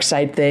secret dark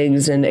side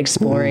things and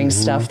exploring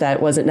stuff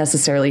that wasn't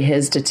necessarily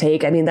his to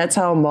take. I mean, that's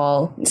how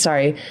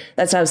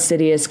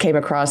Sidious came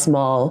across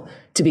Maul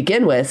to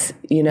begin with,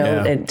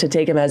 and to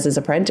take him as his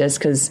apprentice,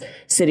 because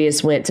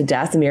Sidious went to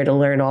Dathomir to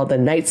learn all the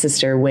Night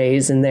Sister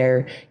ways and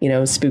their,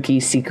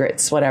 spooky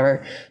secrets,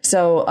 whatever.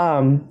 So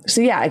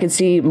yeah, I could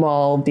see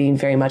Maul being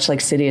very much like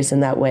Sidious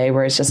in that way,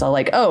 where it's just all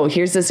like, oh,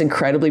 here's this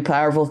incredibly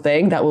powerful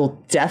thing that will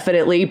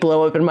definitely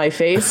blow up in my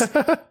face.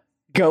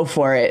 Go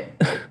for it.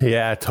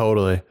 Yeah,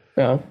 totally.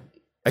 Yeah.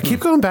 I keep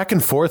going back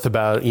and forth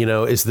about,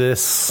 is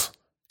this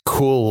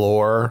cool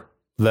lore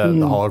that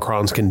the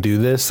holocrons can do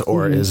this,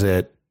 or is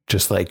it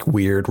just like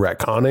weird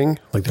retconning?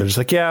 Like they're just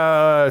like,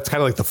 yeah, it's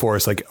kind of like the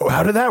Force. Like, oh,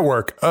 how did that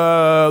work?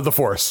 The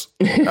Force.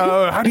 What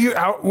are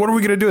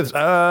we going to do with this?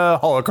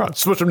 Holocrons,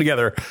 switch them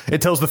together.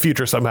 It tells the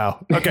future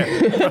somehow.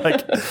 Okay.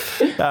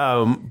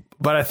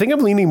 But I think I'm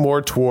leaning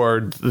more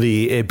toward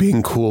it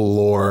being cool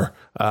lore.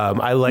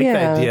 I like the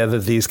idea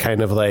that these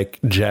kind of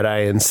like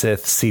Jedi and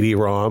Sith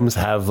CD-ROMs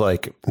have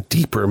like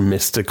deeper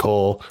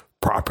mystical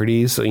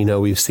properties.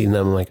 So, we've seen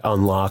them like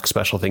unlock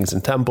special things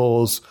in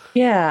temples.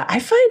 Yeah, I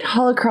find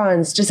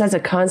holocrons just as a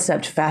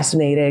concept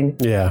fascinating.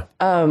 Yeah.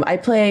 I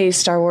play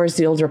Star Wars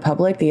The Old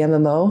Republic, the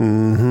MMO.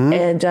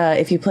 And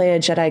if you play a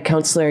Jedi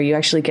counselor, you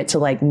actually get to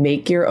like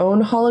make your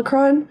own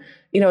holocron,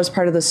 as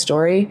part of the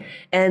story.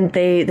 And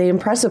they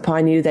impress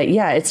upon you that,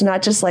 it's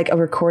not just like a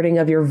recording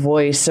of your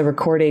voice, a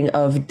recording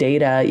of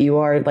data. You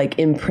are like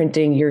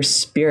imprinting your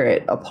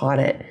spirit upon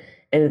it.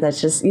 And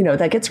that's just,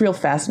 that gets real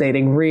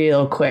fascinating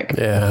real quick.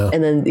 Yeah.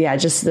 And then,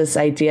 just this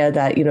idea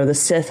that, the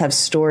Sith have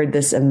stored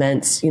this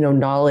immense,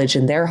 knowledge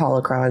in their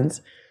holocrons.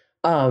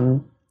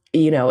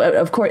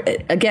 Of course,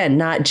 again,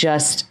 not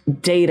just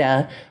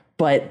data,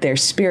 but their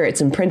spirits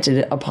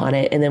imprinted upon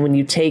it. And then when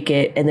you take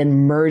it and then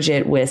merge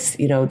it with,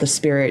 the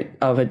spirit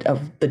of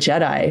the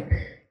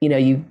Jedi,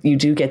 you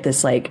do get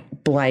this like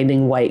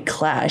blinding white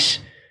clash.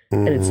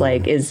 And it's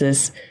like, is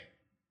this,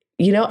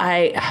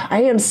 I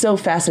am so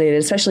fascinated,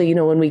 especially,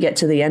 when we get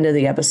to the end of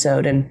the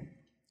episode and,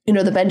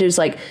 the Bendu's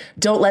like,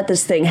 don't let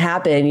this thing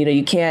happen.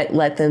 You can't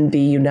let them be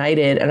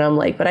united. And I'm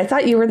like, but I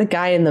thought you were the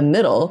guy in the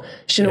middle.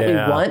 Shouldn't we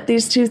want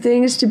these two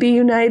things to be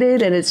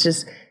united? And it's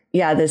just,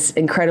 this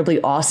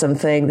incredibly awesome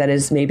thing that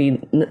is maybe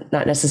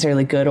not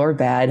necessarily good or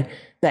bad,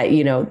 that,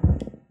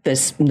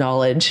 this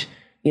knowledge,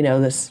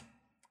 this,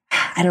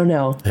 I don't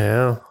know.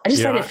 Yeah. I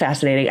just find it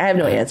fascinating. I have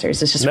no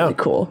answers. It's just really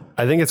cool.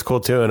 I think it's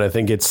cool too. And I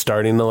think it's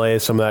starting to lay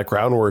some of that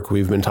groundwork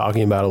we've been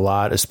talking about a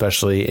lot,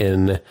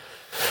 especially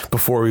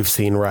before we've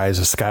seen Rise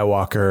of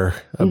Skywalker,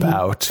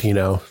 about,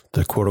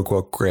 the quote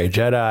unquote gray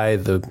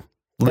Jedi, the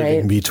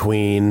living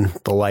between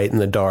the light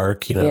and the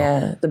dark,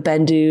 Yeah. The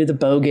Bendu, the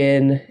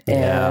Bogan,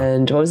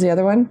 and what was the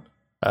other one?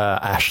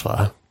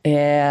 Ashla.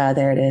 Yeah,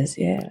 there it is.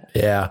 Yeah.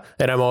 Yeah.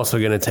 And I'm also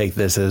going to take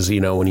this as,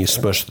 when you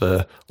smush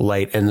the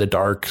light and the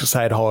dark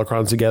side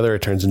holocrons together,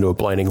 it turns into a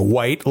blinding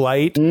white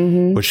light,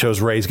 which shows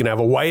Rey's going to have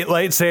a white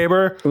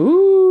lightsaber.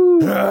 Ooh.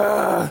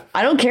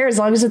 I don't care as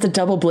long as it's a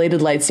double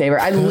bladed lightsaber.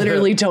 I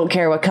literally don't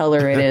care what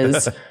color it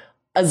is.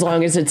 As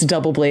long as it's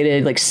double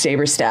bladed, like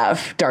saber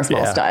staff, Darth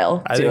Maul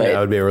style. I think that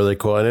would be really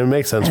cool, and it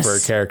makes sense for a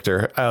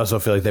character. I also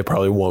feel like they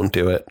probably won't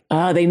do it.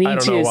 They need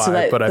to, why, so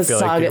that but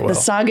the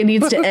saga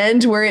needs to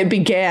end where it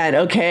began.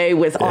 Okay,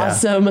 with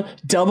awesome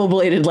double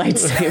bladed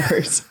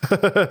lightsabers.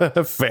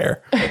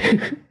 Fair.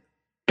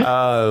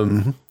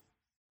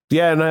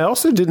 Yeah, and I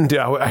also didn't do.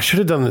 I should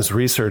have done this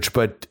research,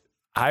 but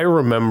I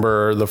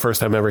remember the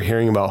first time ever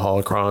hearing about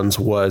holocrons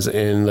was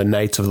in the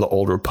Knights of the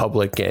Old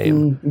Republic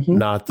game,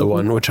 not the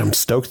one, which I'm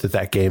stoked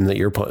that game that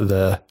you're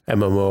the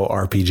MMO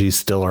RPG is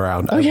still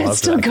around. Oh, yeah, it's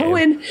still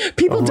going.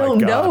 People don't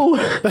know.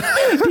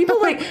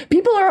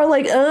 people are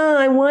like,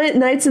 I want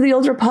Knights of the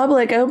Old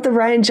Republic. I hope the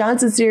Rian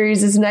Johnson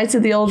series is Knights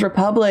of the Old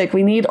Republic.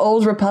 We need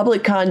Old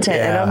Republic content.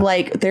 Yeah. And I'm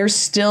like, there's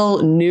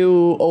still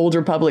new Old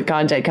Republic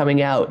content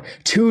coming out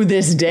to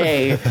this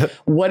day.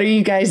 What are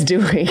you guys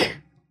doing?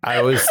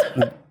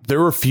 There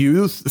were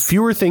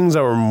fewer things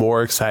I were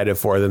more excited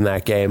for than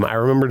that game. I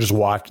remember just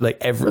watching like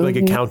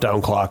a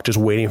countdown clock, just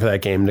waiting for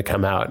that game to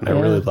come out, and I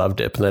really loved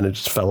it. But then it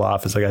just fell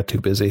off as I got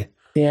too busy.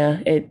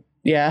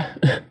 Yeah.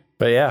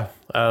 But yeah,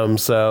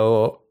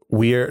 so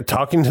we're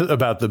talking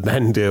about the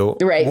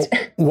Bendu. Right.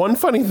 One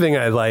funny thing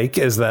I like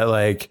is that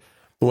like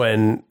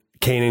when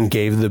Kanan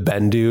gave the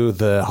Bendu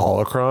the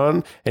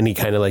holocron and he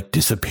kind of like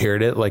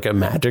disappeared it like a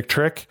magic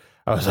trick,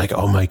 I was like,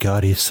 oh my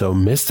God, he's so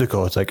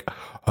mystical. It's like,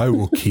 I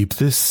will keep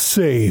this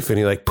safe. And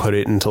he like put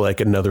it into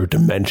like another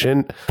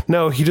dimension.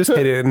 No, he just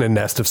hid it in a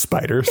nest of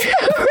spiders.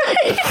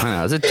 Right.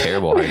 That's a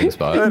terrible hiding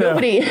spot.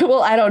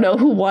 I don't know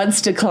who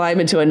wants to climb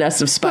into a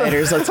nest of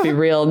spiders. Let's be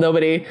real.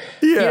 Nobody,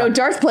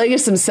 Darth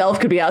Plagueis himself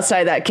could be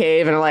outside that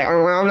cave and I'm like,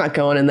 oh, I'm not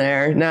going in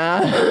there. Nah,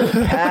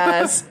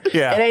 pass. It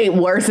ain't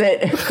worth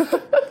it.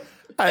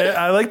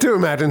 I like to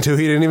imagine too,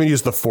 he didn't even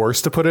use the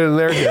Force to put it in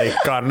there. He like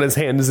got on his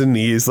hands and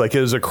knees like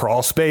it was a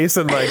crawl space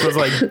and like was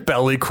like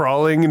belly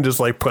crawling and just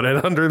like put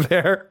it under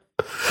there.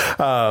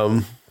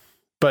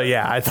 But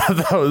yeah, I thought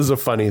that was a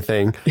funny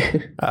thing.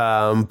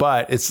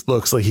 But it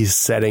looks like he's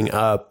setting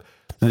up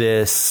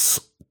this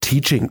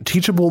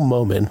teachable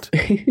moment,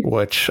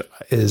 which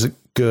is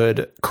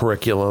good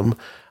curriculum.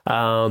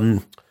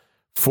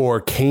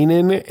 For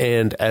Kanan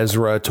and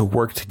Ezra to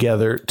work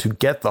together to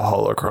get the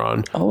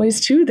holocron.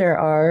 Always two there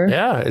are.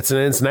 Yeah, it's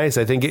nice.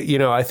 I think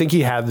I think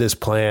he had this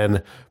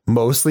plan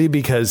mostly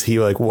because he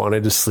like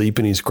wanted to sleep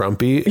and he's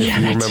grumpy. If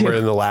you remember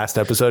in the last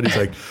episode, he's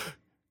like,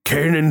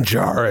 Kanan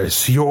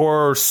Jarrus,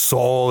 your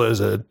soul is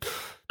a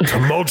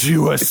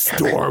tumultuous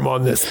storm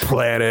on this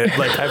planet.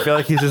 Like I feel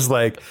like he's just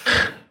like,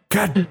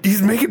 God,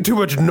 he's making too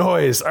much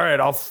noise. All right,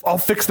 I'll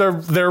fix their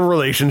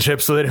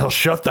relationship so that he'll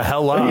shut the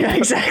hell up. Yeah,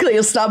 exactly.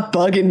 He'll stop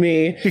bugging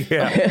me.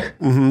 Yeah.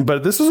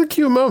 But this was a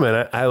cute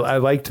moment. I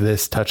liked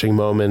this touching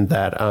moment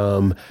that,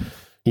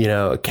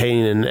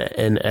 Kanan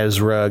and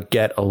Ezra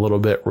get a little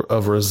bit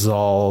of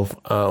resolve.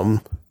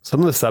 Some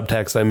of the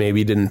subtext I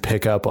maybe didn't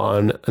pick up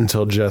on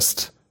until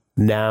just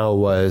now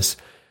was,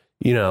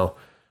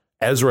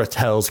 Ezra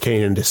tells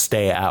Kanan to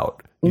stay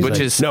out. He's Which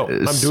like, is no,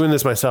 I'm doing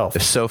this myself.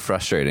 It's so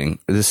frustrating.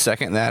 The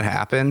second that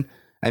happened,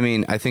 I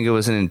mean, I think it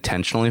was an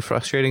intentionally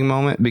frustrating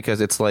moment because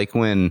it's like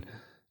when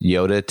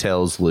Yoda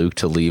tells Luke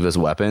to leave his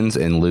weapons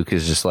and Luke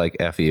is just like,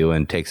 F you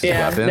and takes his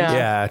weapons. No,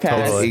 yeah,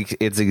 totally.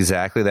 It's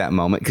exactly that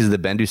moment because the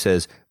Bendu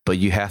says, but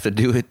you have to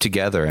do it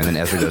together. And then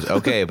Ezra goes,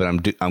 okay, but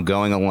I'm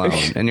going alone.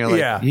 And you're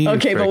like,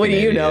 okay, but what do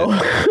you know?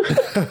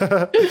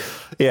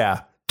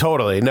 Yeah.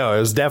 Totally. No, it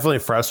was definitely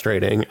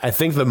frustrating. I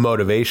think the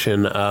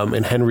motivation,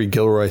 and Henry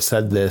Gilroy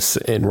said this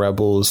in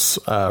Rebels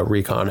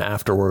Recon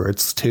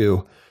afterwards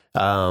too,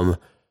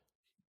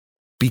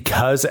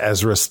 because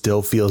Ezra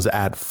still feels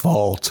at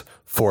fault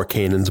for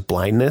Kanan's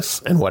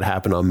blindness and what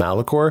happened on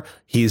Malachor,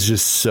 he's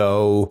just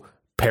so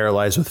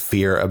paralyzed with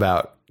fear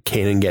about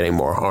Kanan getting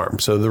more harm.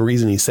 So the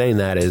reason he's saying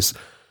that is,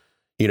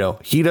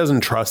 he doesn't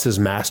trust his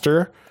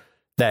master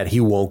that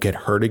he won't get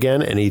hurt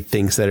again, and he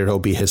thinks that it'll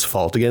be his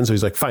fault again. So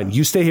he's like, fine,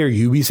 you stay here,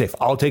 you be safe.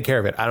 I'll take care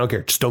of it. I don't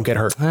care. Just don't get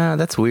hurt.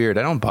 That's weird.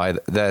 I don't buy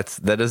that.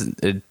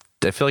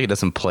 I feel like it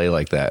doesn't play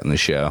like that in the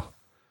show.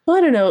 Well,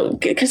 I don't know,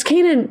 because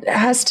Kanan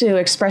has to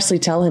expressly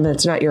tell him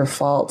it's not your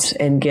fault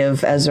and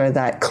give Ezra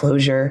that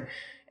closure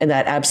and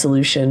that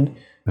absolution,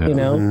 Yeah,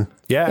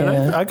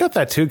 and I got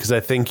that too, because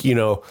I think,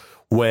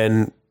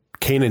 when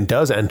Kanan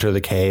does enter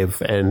the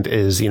cave and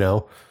is,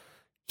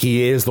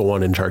 he is the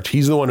one in charge.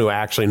 He's the one who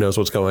actually knows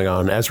what's going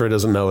on. Ezra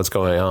doesn't know what's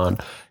going on.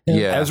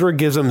 Yeah. Ezra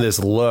gives him this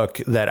look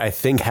that I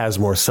think has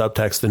more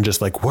subtext than just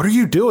like, what are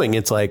you doing?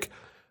 It's like,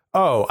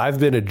 oh,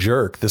 I've been a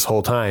jerk this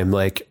whole time.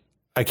 Like,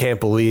 I can't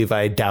believe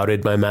I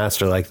doubted my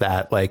master like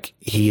that. Like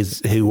he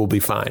will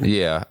be fine.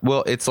 Yeah.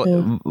 Well, it's like,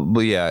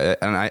 well, yeah.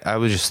 And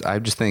I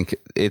just think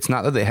it's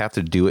not that they have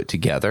to do it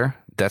together.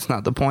 That's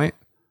not the point.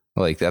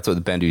 Like that's what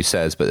the Bendu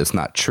says, but it's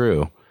not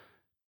true.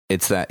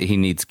 It's that he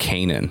needs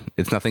Kanan.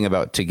 It's nothing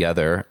about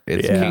together.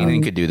 It's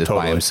Kanan could do this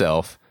by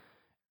himself.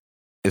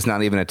 It's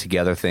not even a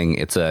together thing.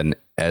 It's an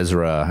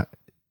Ezra.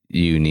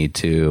 You need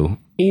to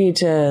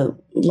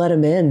let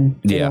him in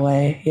a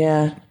way.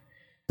 Yeah.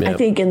 I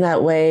think in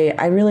that way,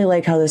 I really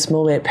like how this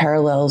moment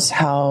parallels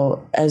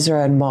how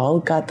Ezra and Maul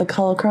got the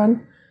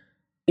holocron.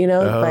 you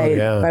know,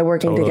 by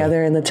working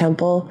together in the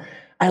temple.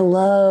 I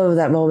love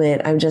that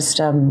moment. I'm just,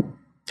 I'm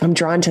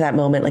drawn to that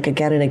moment, like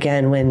again and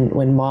again,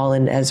 when Maul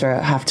and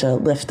Ezra have to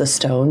lift the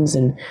stones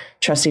and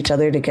trust each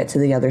other to get to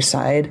the other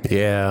side.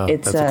 Yeah,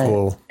 it's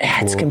cool.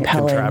 It's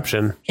compelling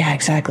contraption. Yeah,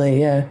 exactly.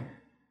 Yeah,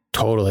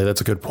 totally.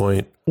 That's a good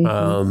point.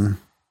 Yeah,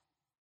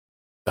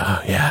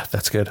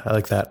 that's good. I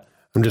like that.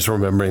 I'm just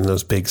remembering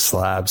those big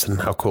slabs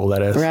and how cool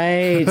that is.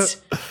 Right.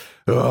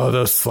 Oh,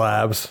 those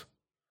slabs.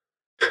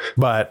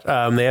 But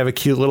they have a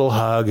cute little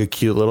hug, a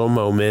cute little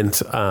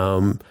moment.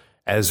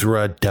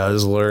 Ezra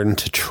does learn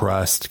to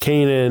trust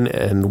Kanan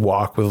and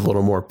walk with a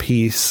little more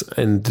peace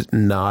and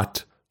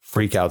not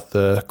freak out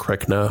the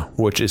Krykna,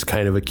 which is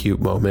kind of a cute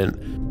moment.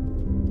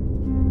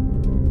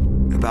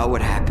 About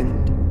what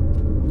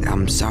happened,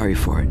 I'm sorry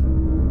for it.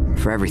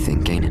 For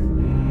everything, Kanan.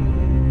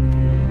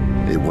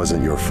 It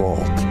wasn't your fault.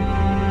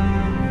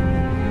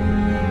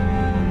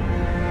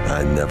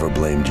 I never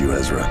blamed you,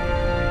 Ezra.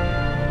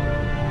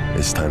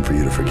 It's time for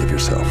you to forgive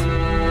yourself.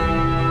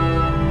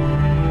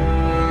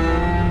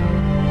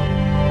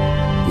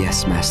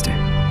 Yes, Master.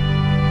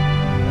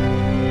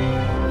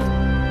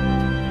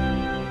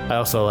 I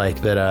also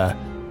like that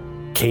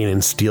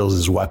Kanan steals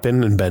his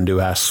weapon and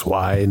Bendu asks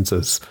why and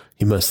says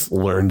he must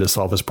learn to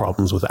solve his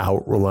problems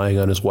without relying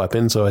on his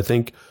weapon. So I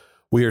think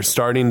we are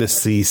starting to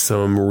see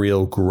some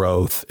real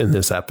growth in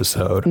this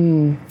episode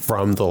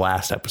from the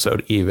last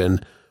episode, even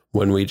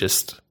when we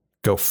just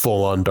go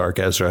full on Dark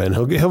Ezra, and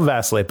he'll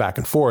vacillate back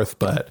and forth,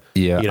 but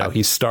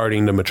he's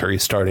starting to mature.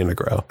 He's starting to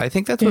grow. I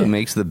think that's what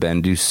makes the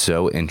Bendu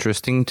so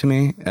interesting to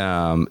me,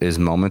 is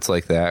moments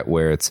like that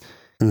where it's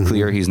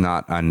clear he's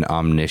not an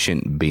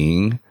omniscient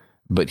being,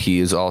 but he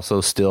is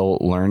also still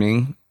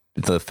learning.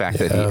 The fact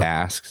that he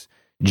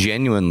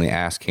genuinely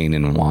asks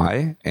Kanan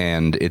why,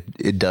 and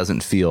it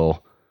doesn't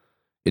feel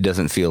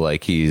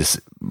like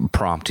he's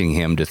prompting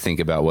him to think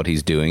about what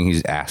he's doing.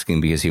 He's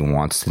asking because he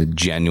wants to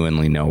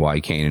genuinely know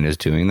why Kanan is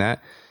doing that.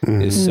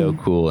 Is so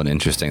cool and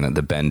interesting that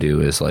the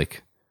Bendu is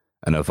like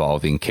an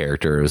evolving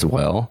character as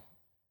well.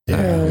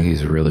 Yeah,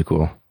 he's really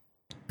cool.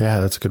 Yeah,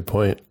 that's a good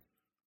point.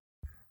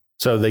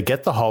 So they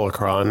get the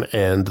holocron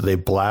and they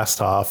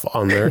blast off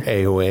on their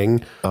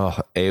A-Wing. Oh,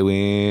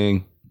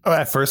 A-Wing.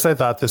 At first I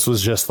thought this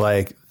was just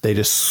like they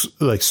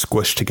just like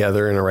squished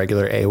together in a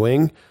regular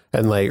A-Wing.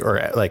 And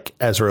like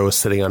Ezra was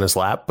sitting on his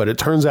lap, but it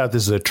turns out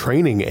this is a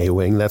training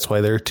A-Wing. That's why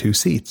there are 2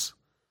 seats.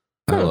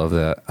 I love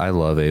that. I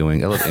love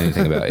A-Wing. I love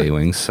anything about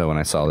A-Wings. So when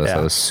I saw this,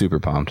 I was super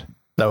pumped.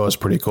 That was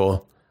pretty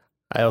cool.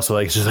 I also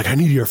like, she's like, I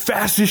need your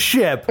fastest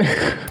ship.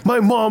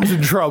 My mom's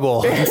in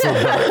trouble.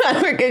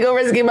 We're gonna go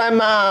rescue my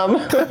mom.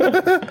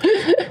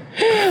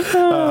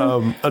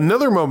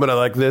 Another moment I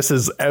like this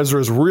is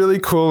Ezra's really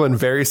cool and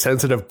very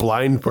sensitive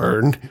blind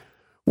burn,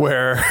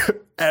 where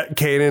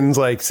Kanan's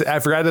like, I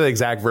forgot the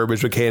exact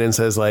verbiage, but Kanan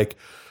says like,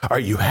 all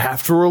right, you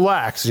have to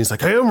relax. And he's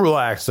like, I am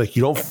relaxed. Like,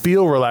 you don't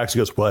feel relaxed. He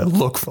goes, well, I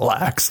look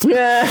relaxed.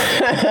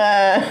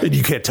 And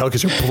you can't tell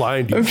because you're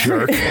blind, you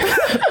jerk.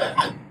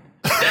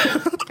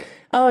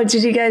 Oh,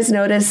 did you guys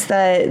notice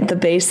that the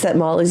base that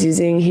Maul is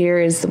using here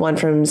is the one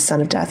from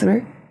Son of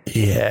Dathomir?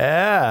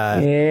 Yeah.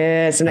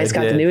 Yeah, it's a nice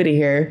continuity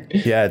here.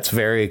 Yeah, it's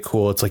very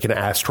cool. It's like an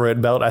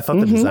asteroid belt. I thought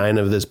the design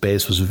of this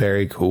base was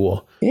very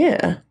cool.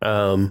 Yeah.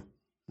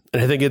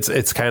 And I think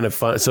it's kind of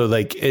fun. So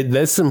like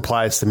this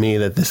implies to me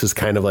that this is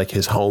kind of like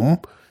his home,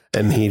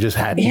 and he just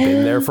hadn't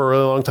been there for a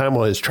really long time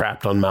while he's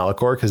trapped on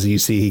Malachor, because you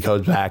see he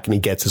goes back and he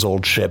gets his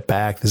old ship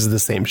back. This is the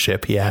same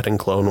ship he had in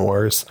Clone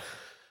Wars.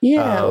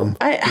 Yeah,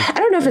 I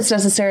don't know if it's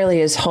necessarily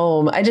his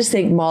home. I just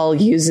think Maul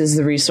uses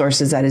the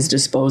resources at his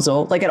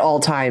disposal. Like at all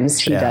times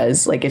he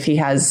does. Like if he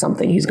has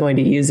something, he's going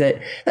to use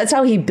it. That's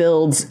how he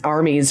builds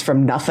armies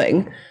from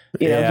nothing.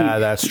 You know,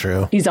 that's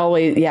true. He's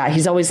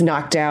always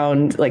knocked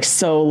down like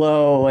so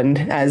low and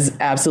has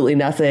absolutely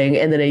nothing.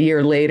 And then a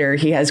year later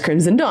he has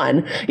Crimson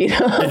Dawn, you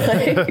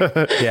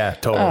know? Yeah,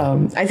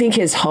 totally. I think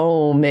his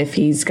home, if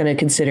he's going to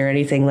consider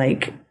anything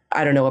like,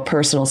 I don't know, a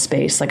personal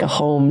space, like a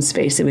home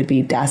space, it would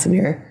be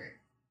Dathomir.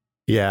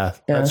 Yeah,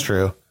 that's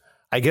true.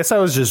 I guess I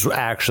was just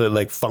actually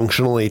like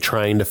functionally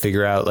trying to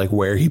figure out like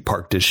where he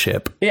parked his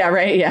ship. Yeah,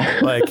 right. Yeah.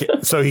 Like,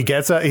 so he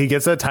gets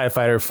a TIE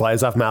fighter,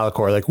 flies off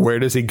Malachor. Like, where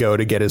does he go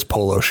to get his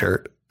polo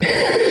shirt?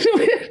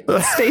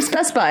 Space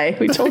Best Buy.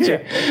 We told you.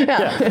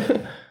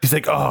 Yeah. He's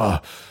like, oh,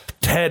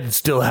 Ted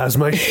still has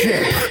my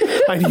ship.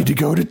 I need to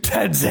go to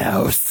Ted's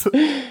house.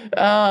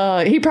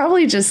 He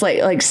probably just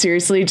like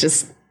seriously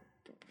just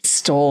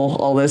stole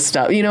all this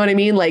stuff. You know what I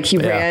mean? Like he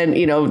ran,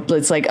 you know,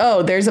 it's like,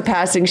 oh, there's a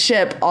passing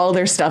ship. All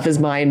their stuff is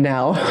mine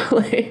now.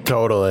 Like,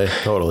 totally.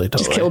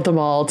 Just killed them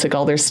all, took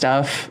all their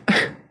stuff.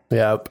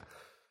 Yep.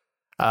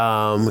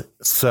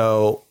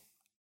 So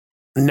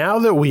now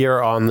that we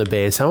are on the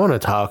base, I want to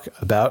talk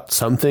about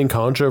something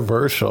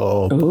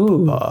controversial.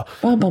 Ooh.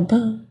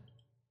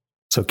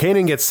 So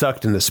Kanan gets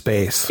sucked into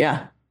space.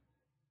 Yeah.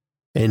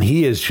 And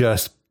he is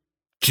just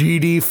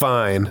GD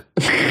fine.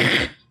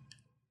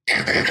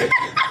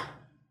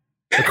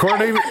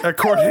 According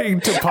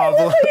to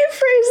Pablo. You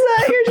phrase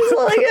that. You're just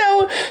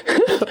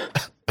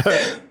like,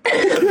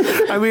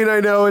 I mean, I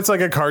know it's like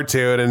a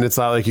cartoon, and it's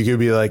not like you could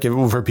be like,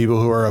 for people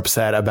who are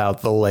upset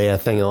about the Leia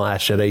thing in The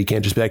Last Jedi, you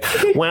can't just be like,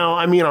 well,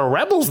 I mean, on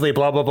Rebels, they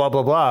blah, blah, blah,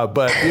 blah, blah.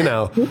 But, you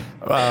know,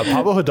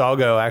 Pablo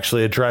Hidalgo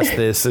actually addressed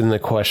this in the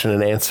question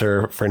and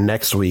answer for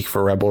next week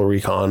for Rebel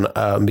Recon,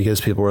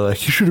 because people were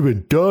like, you should have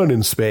been done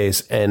in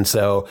space. And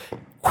so,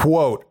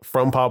 quote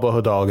from Pablo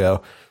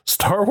Hidalgo,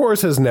 Star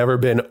Wars has never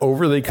been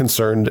overly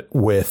concerned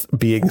with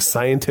being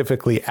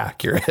scientifically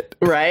accurate.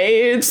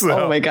 Right?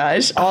 So, oh my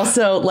gosh.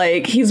 Also,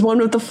 like, he's one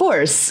with the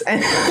Force.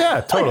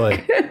 Yeah, totally.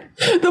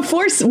 Like, the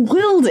Force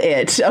willed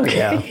it. Okay.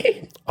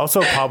 Yeah.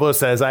 Also, Pablo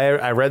says,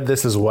 I read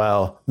this as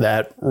well,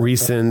 that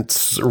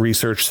recent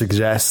research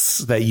suggests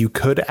that you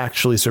could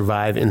actually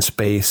survive in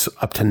space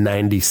up to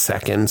 90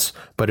 seconds,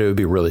 but it would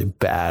be really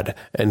bad.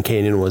 And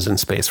Kanan was in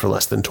space for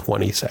less than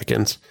 20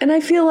 seconds. And I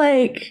feel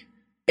like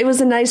it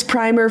was a nice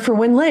primer for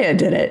when Leia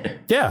did it.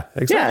 Yeah,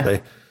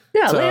 exactly.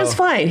 Yeah, so, Leia's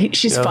fine.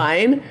 She's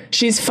fine.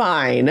 She's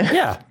fine.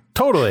 Yeah,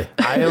 totally.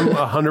 I am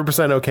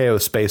 100% okay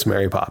with Space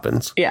Mary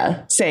Poppins.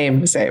 Yeah,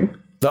 same.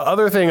 The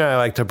other thing I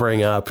like to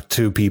bring up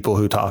to people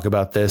who talk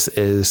about this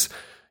is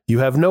you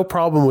have no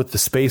problem with the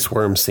space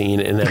worm scene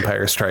in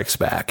Empire Strikes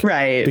Back.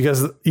 Right.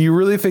 Because you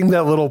really think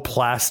that little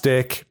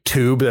plastic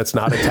tube that's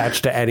not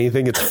attached to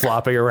anything, it's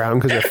flopping around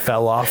because it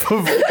fell off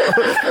of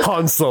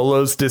Han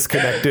Solo's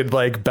disconnected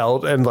like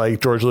belt, and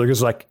like George Lucas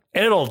is like,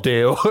 it'll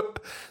do.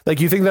 Like,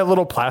 you think that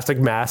little plastic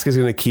mask is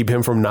going to keep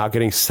him from not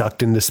getting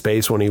sucked into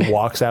space when he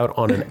walks out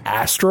on an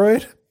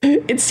asteroid?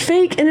 It's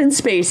fake and in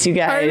space, you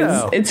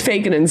guys. It's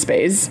fake and in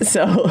space.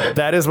 So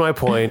that is my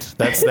point.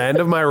 That's the end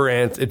of my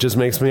rant. It just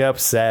makes me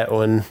upset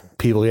when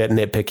people get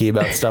nitpicky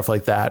about stuff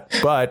like that.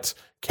 But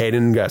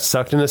Kanan got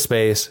sucked into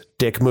space,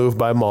 dick moved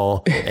by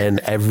Maul, and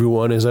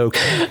everyone is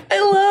okay.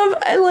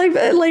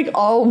 I like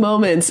all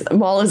moments.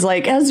 Maul is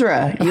like,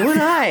 Ezra, you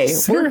and I,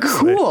 we're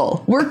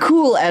cool. We're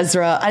cool,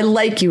 Ezra. I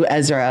like you,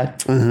 Ezra.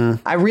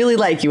 Mm-hmm. I really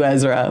like you,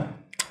 Ezra.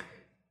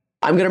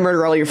 I'm going to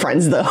murder all your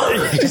friends, though.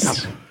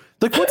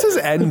 Like, what's his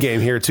end game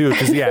here, too?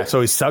 Because,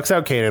 so he sucks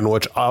out Kanan,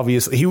 which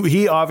obviously,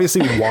 he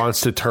obviously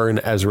wants to turn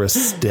Ezra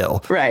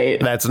still. Right.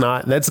 That's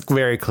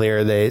very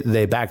clear.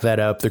 They back that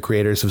up. The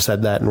creators have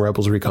said that in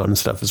Rebels Recon and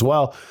stuff as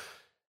well,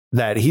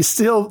 that he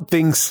still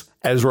thinks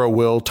Ezra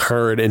will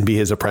turn and be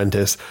his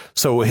apprentice.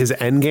 So his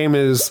end game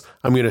is,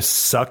 I'm going to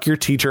suck your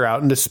teacher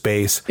out into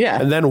space. Yeah.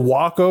 And then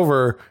walk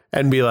over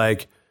and be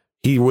like,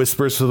 he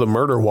whispers to the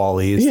murder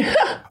wallies,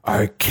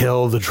 I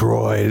killed the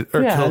droid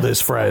or killed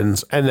his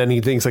friends. And then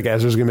he thinks like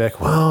Ezra's going to be like,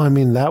 well, I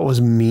mean, that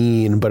was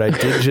mean, but I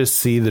did just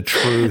see the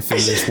truth in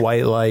this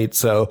white light.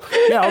 So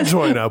yeah, I'll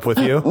join up with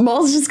you.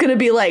 Maul's just going to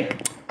be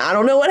like, I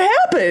don't know what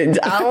happened.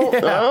 I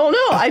don't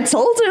know. I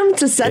told him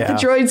to set the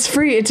droids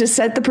free, to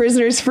set the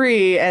prisoners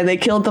free, and they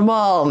killed them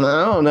all.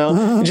 I don't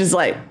know. Just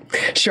like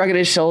shrugging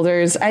his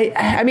shoulders.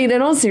 I mean,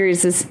 in all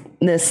seriousness,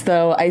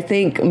 though, I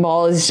think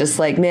Maul is just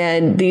like,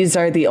 man, these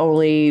are the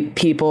only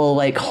people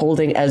like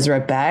holding Ezra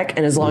back.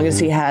 And as long as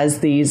he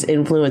has these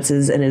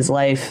influences in his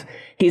life,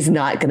 he's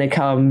not going to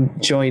come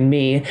join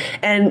me.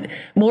 And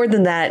more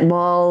than that,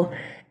 Maul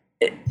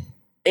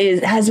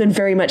has been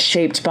very much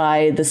shaped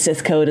by the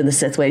Sith code and the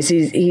Sith ways.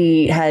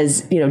 He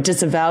has,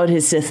 disavowed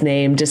his Sith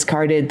name,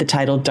 discarded the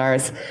title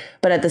Darth,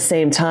 but at the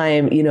same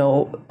time,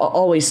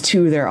 always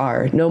two there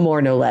are, no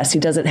more, no less. He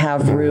doesn't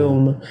have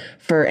room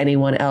for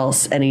anyone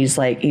else. And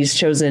he's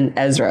chosen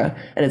Ezra,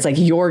 and it's like,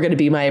 you're going to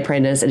be my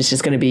apprentice, and it's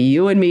just going to be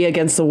you and me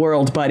against the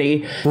world,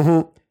 buddy.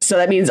 Mm-hmm. So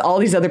that means all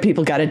these other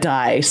people got to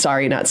die.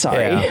 Sorry, not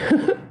sorry.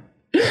 Yeah.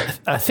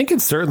 I think it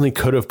certainly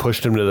could have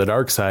pushed him to the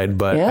dark side,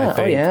 but I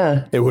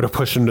think it would have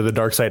pushed him to the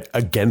dark side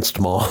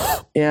against Maul.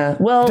 Yeah.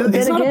 Well,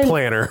 he's not a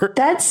planner.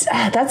 That's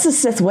the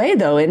Sith way,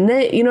 though, isn't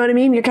it? You know what I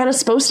mean? You're kind of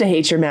supposed to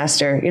hate your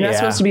master. You're not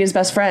supposed to be his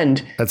best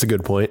friend. That's a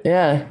good point.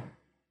 Yeah.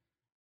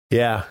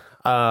 Yeah.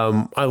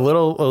 A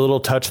little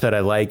touch that I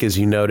like is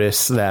you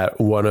notice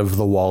that one of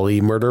the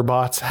Wally murder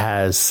bots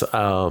has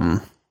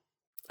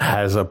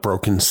a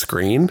broken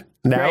screen.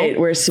 Now, right,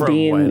 where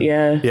Sabine,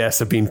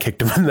 Sabine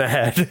kicked him in the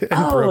head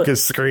and broke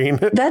his screen.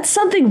 That's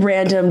something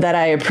random that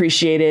I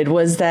appreciated,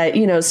 was that,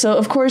 so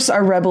of course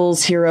our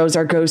Rebels heroes,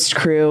 our Ghost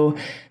crew,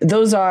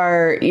 those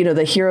are,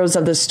 the heroes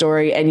of the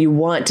story, and you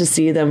want to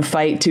see them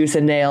fight tooth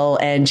and nail,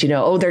 and,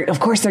 they're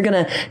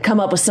going to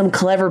come up with some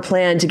clever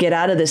plan to get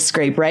out of this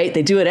scrape, right?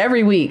 They do it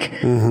every week.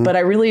 Mm-hmm. But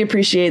I really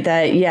appreciate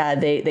that,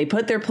 they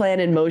put their plan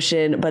in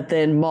motion, but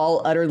then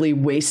Maul utterly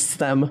wastes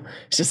them.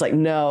 It's just like,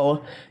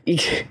 no,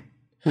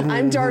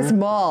 I'm Darth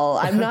Maul.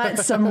 I'm not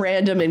some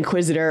random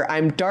Inquisitor.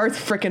 I'm Darth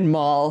frickin'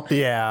 Maul.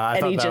 Yeah, I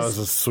thought that was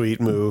a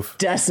sweet move.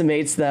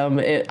 Decimates them.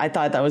 I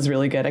thought that was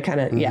really good. I kind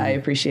of, I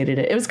appreciated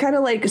it. It was kind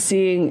of like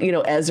seeing,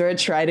 Ezra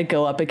try to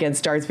go up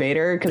against Darth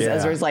Vader, because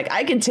Ezra's like,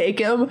 I can take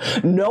him.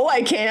 No,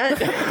 I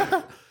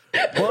can't.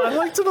 Well, I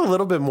liked it a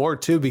little bit more,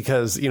 too,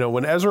 because,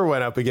 when Ezra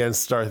went up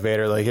against Darth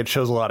Vader, like, it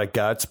shows a lot of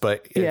guts,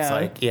 but it's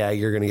like,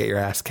 you're going to get your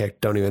ass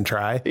kicked. Don't even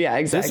try. Yeah,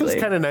 exactly. This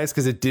was kind of nice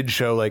because it did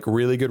show, like,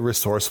 really good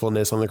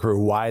resourcefulness on the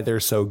crew, why they're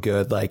so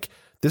good. Like,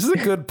 This is a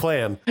good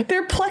plan.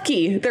 They're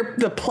plucky. They're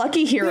the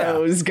plucky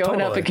heroes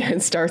going up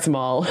against Darth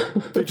Maul.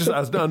 They just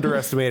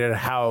underestimated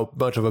how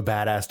much of a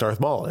badass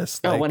Darth Maul is.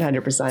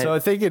 100%. So I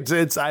think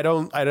it's I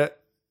don't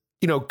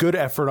good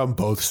effort on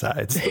both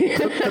sides.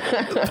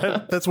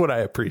 That's what I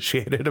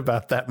appreciated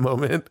about that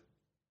moment.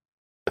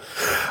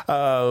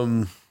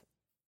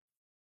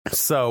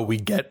 So we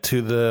get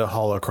to the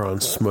holocron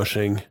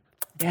smushing.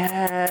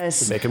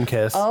 Yes. Make him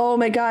kiss. Oh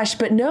my gosh.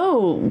 But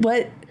no,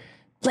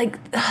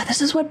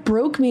 this is what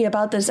broke me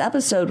about this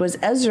episode was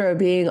Ezra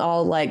being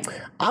all like,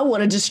 I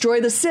want to destroy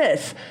the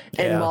Sith.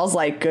 And Maul's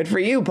like, good for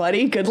you,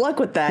 buddy. Good luck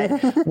with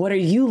that. What are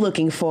you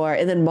looking for?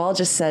 And then Maul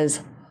just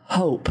says,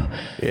 hope.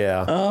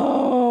 Yeah.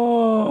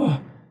 Oh,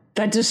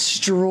 that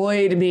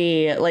destroyed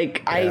me.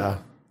 Like, I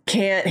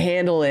can't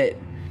handle it.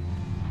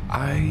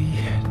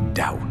 I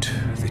doubt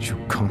that you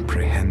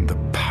comprehend the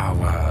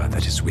power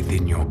that is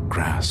within your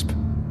grasp.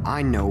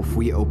 I know if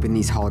we open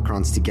these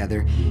holocrons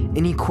together,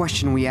 any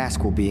question we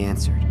ask will be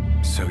answered.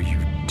 So you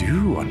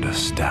do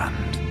understand.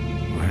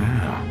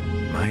 Well,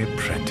 my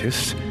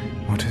apprentice,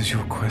 what is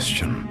your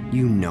question?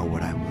 You know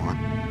what I want.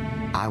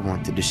 I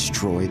want to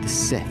destroy the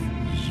Sith.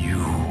 You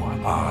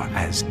are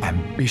as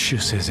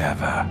ambitious as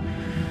ever.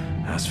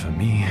 As for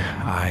me,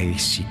 I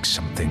seek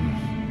something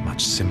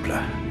much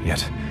simpler,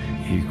 yet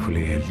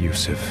equally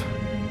elusive.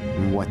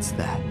 What's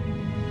that?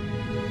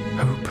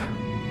 Hope.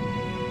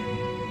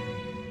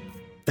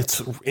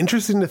 It's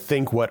interesting to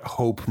think what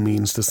hope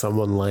means to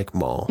someone like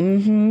Maul.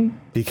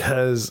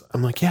 Because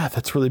I'm like, yeah,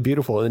 that's really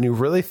beautiful. And you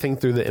really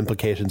think through the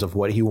implications of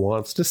what he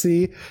wants to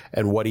see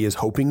and what he is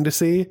hoping to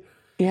see.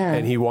 Yeah.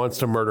 And he wants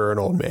to murder an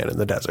old man in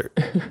the desert.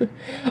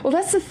 Well,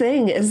 that's the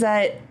thing is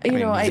that,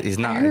 he's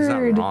not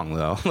wrong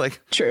though.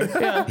 Like, true.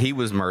 Yeah. He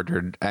was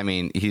murdered. I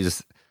mean,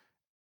 he's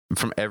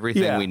from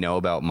everything we know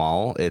about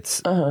Maul.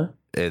 It's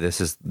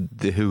this is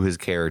who his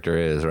character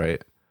is,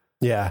 right?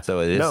 Yeah. So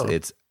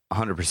it's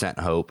 100%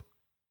 hope.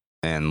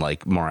 And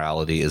like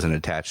morality isn't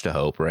attached to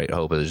hope, right?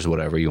 Hope is just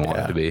whatever you want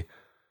it to be.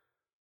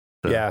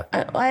 So. Yeah.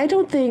 I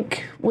don't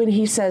think when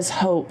he says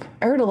hope,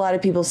 I heard a lot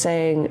of people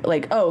saying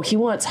like, oh, he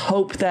wants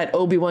hope that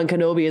Obi-Wan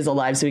Kenobi is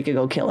alive so he can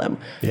go kill him.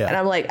 Yeah. And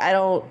I'm like, I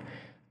don't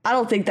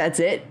think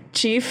that's it,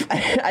 Chief.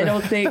 I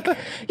don't think,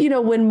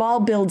 when Maul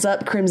builds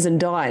up Crimson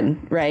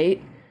Dawn,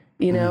 right?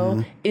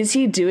 Is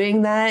he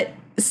doing that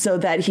so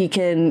that he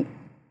can,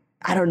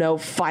 I don't know,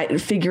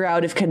 figure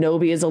out if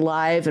Kenobi is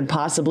alive and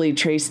possibly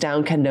trace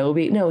down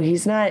Kenobi? No,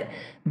 he's not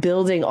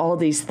building all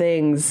these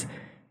things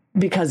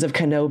because of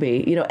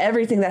Kenobi.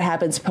 Everything that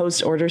happens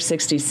post Order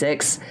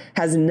 66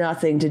 has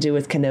nothing to do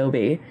with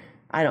Kenobi.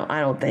 I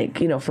don't think,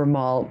 for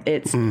Maul,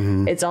 it's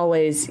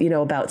always,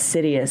 about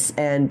Sidious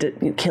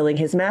and killing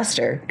his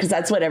master, because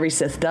that's what every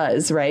Sith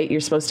does, right?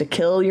 You're supposed to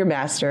kill your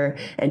master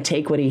and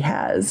take what he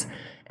has.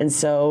 And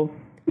so,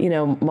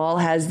 Maul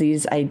has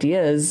these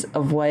ideas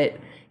of what,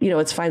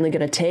 it's finally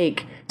going to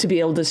take to be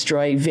able to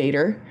destroy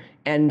Vader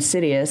and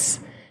Sidious,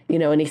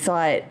 and he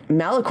thought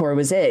Malachor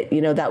was it,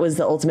 that was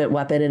the ultimate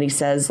weapon. And he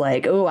says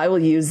like, oh, I will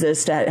use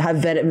this to have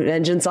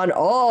vengeance on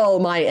all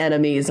my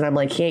enemies. And I'm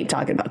like, he ain't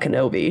talking about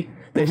Kenobi.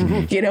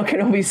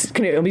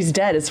 Kenobi's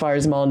dead as far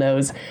as Maul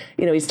knows.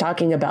 He's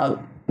talking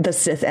about the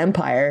Sith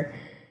Empire.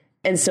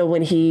 And so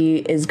when he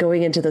is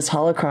going into this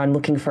holocron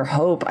looking for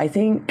hope, I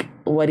think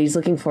what he's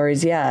looking for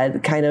is,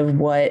 kind of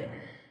what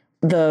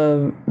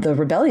the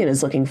rebellion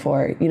is looking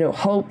for.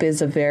 Hope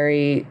is a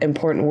very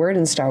important word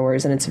in Star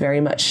Wars, and it's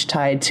very much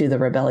tied to the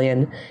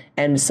rebellion.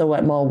 And so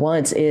what Maul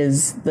wants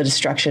is the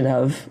destruction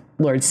of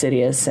Lord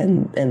Sidious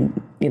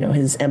and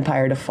his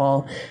empire to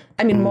fall.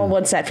 I mean, Maul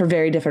wants that for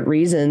very different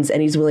reasons,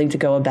 and he's willing to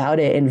go about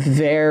it in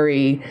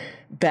very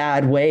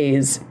bad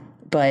ways.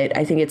 But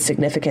I think it's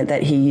significant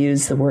that he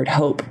used the word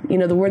hope,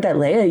 the word that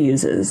Leia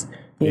uses,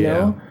 you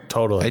know?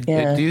 Totally.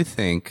 I do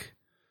think,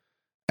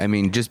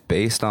 just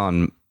based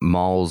on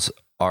Maul's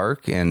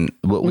arc and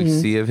what we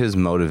see of his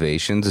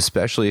motivations,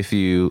 especially if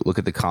you look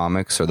at the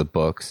comics or the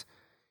books,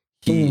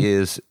 he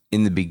is,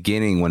 in the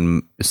beginning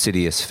when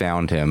Sidious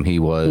found him, he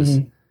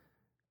was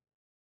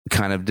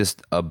kind of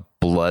just a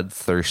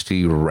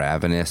bloodthirsty,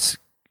 ravenous,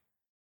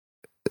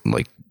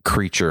 like,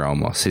 creature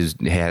almost.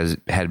 He has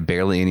had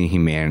barely any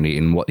humanity,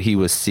 and what he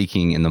was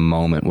seeking in the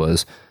moment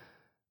was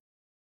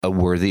a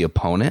worthy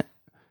opponent.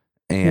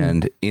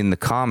 And in the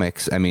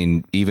comics,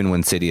 even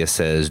when Sidious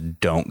says,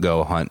 don't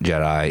go hunt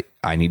Jedi,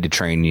 I need to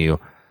train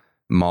you,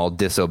 Maul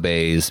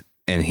disobeys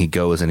and he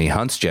goes and he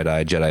hunts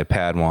Jedi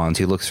Padawans.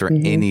 He looks for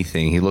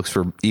anything. He looks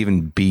for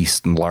even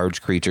beasts and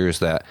large creatures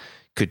that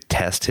could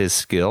test his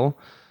skill.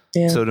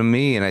 Yeah. So to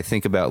me, and I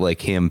think about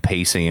like him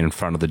pacing in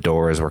front of the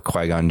doors where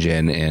Qui-Gon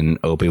Jinn and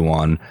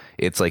Obi-Wan,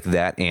 it's like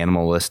that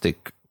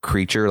animalistic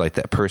creature, like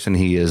that person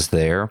he is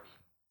there,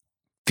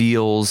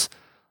 feels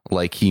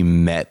like he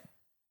met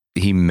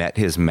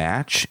his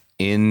match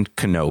in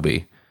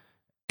Kenobi,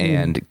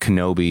 and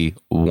Kenobi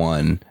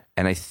won.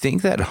 And I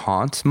think that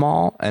haunts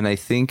Maul, and I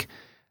think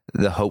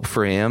the hope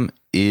for him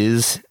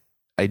is,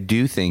 I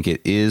do think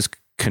it is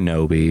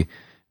Kenobi,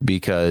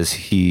 because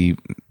he,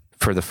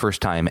 for the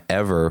first time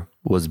ever,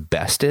 was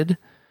bested,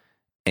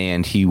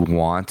 and he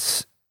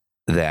wants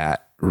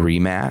that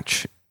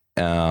rematch.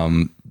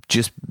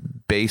 Just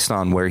based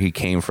on where he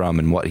came from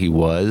and what he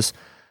was,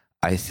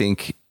 I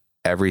think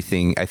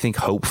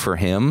hope for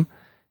him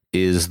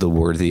is the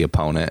worthy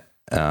opponent,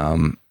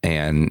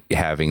 and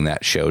having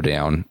that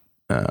showdown.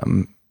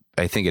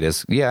 I think it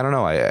is. Yeah, I don't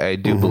know. I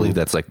do believe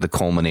that's like the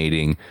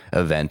culminating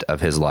event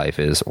of his life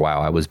is,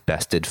 wow, I was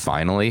bested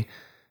finally.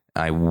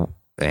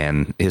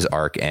 And his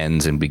arc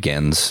ends and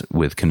begins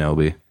with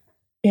Kenobi.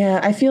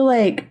 Yeah, I feel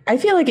like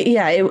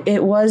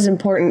it was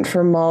important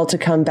for Maul to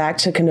come back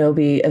to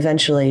Kenobi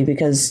eventually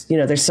because,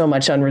 there's so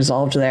much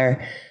unresolved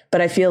there.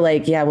 But I feel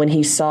like, when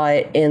he saw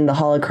it in the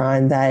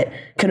holocron that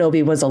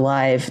Kenobi was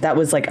alive, that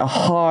was like a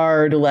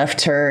hard left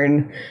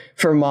turn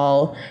for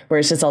Maul, where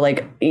it's just all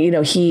like,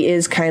 he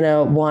is kind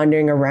of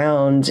wandering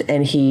around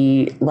and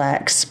he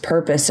lacks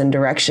purpose and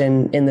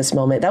direction in this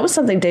moment. That was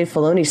something Dave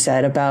Filoni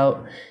said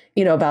about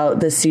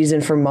this season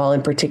for Maul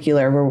in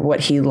particular, where what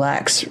he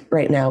lacks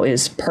right now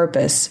is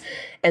purpose.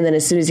 And then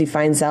as soon as he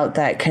finds out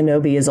that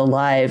Kenobi is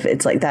alive,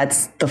 it's like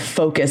that's the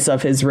focus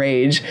of his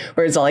rage,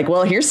 where it's all like,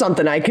 well, here's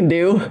something I can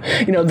do.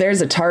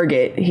 There's a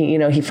target.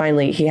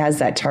 He has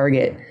that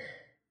target.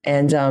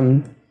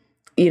 And,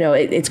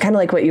 it's kind of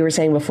like what you were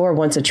saying before.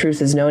 Once a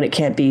truth is known, it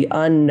can't be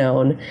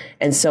unknown.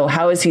 And so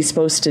how is he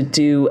supposed to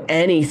do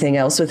anything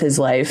else with his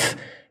life?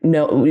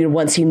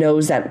 Once he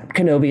knows that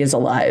Kenobi is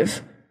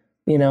alive?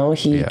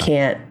 He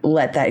can't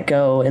let that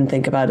go and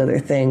think about other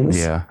things.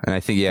 Yeah. And I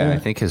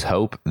think his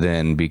hope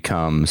then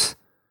becomes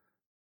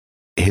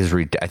his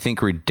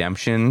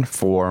redemption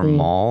for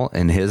Maul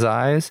in his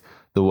eyes.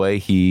 The way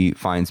he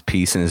finds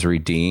peace and is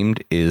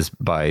redeemed is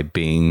by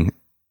being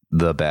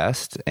the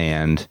best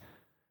and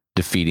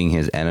defeating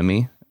his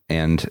enemy.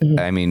 And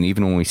I mean,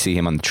 even when we see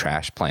him on the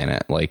trash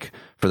planet, like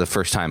for the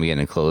first time again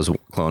in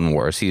Clone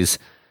Wars, he's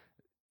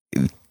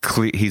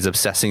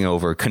obsessing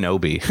over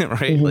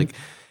Kenobi, right? Like,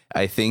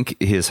 I think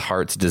his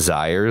heart's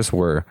desires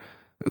were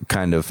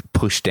kind of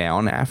pushed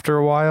down after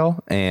a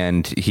while,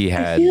 and he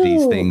had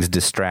these things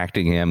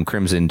distracting him,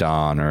 Crimson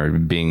Dawn or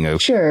being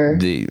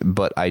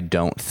but I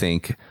don't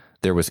think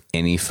there was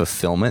any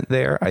fulfillment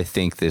there. I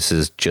think this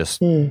is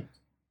just,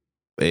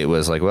 it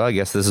was like, well, I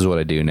guess this is what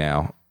I do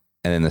now.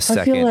 And then the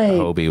second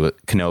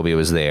Kenobi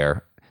was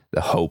there,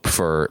 the hope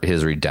for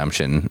his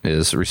redemption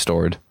is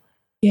restored.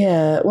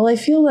 Yeah. Well, I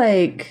feel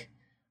like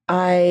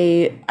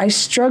I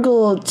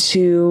struggle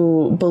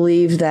to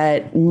believe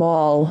that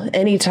Maul,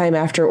 anytime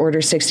after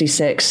Order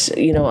 66,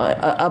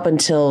 up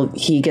until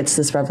he gets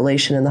this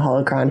revelation in the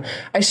holocron,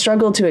 I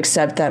struggle to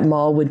accept that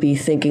Maul would be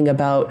thinking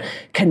about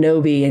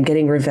Kenobi and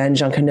getting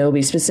revenge on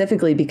Kenobi,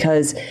 specifically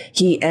because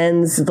he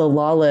ends the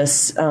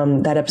Lawless,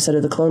 that episode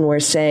of the Clone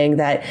Wars, saying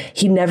that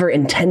he never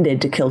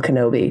intended to kill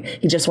Kenobi.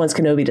 He just wants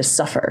Kenobi to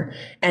suffer.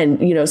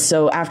 And,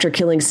 so after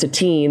killing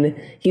Satine,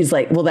 he's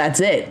like, well, that's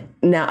it.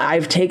 Now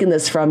I've taken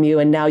this from you,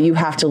 and now you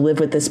have to live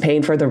with this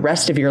pain for the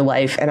rest of your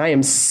life. And I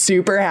am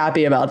super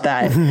happy about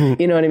that.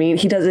 You know what I mean?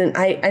 He doesn't,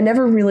 I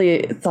never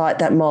really thought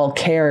that Maul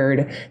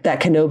cared that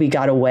Kenobi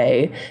got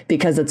away,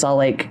 because it's all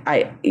like,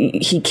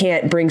 he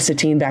can't bring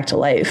Satine back to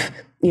life,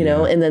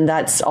 and then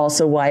that's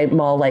also why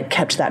Maul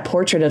kept that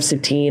portrait of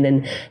Satine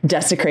and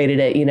desecrated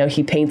it.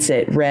 He paints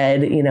it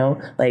red, he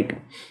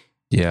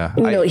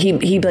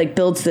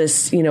builds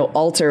this,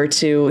 altar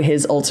to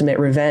his ultimate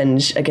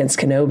revenge against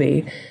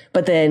Kenobi.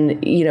 But then,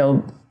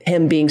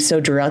 him being so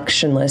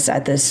directionless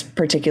at this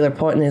particular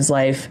point in his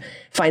life,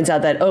 finds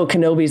out that,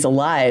 Kenobi's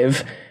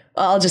alive.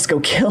 I'll just go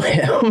kill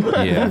him.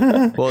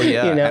 Yeah. Well,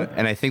 yeah.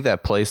 And I think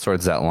that plays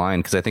towards that line,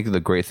 because I think the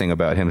great thing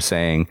about him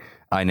saying,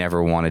 I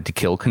never wanted to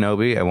kill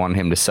Kenobi, I wanted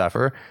him to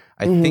suffer.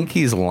 I think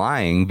he's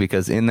lying,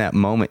 because in that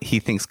moment, he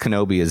thinks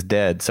Kenobi is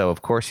dead. So,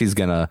 of course, he's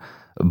going to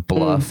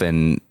bluff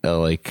and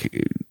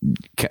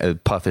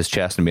puff his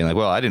chest and be like,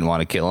 well, I didn't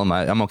want to kill him.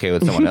 I'm okay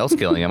with someone else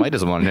killing him. I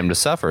just wanted him to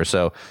suffer.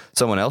 So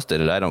someone else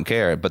did it. I don't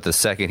care. But the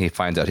second he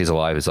finds out he's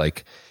alive, is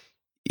like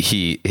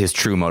his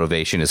true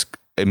motivation is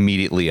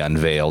immediately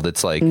unveiled.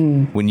 It's like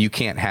when you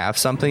can't have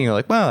something, you're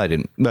like, well, I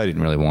didn't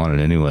really want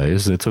it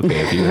anyways. It's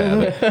okay if you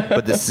have it.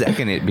 But the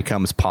second it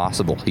becomes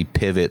possible, he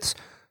pivots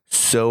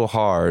so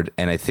hard.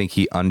 And I think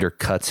he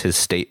undercuts his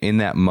state in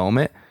that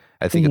moment.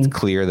 I think it's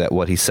clear that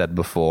what he said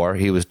before,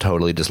 he was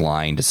totally just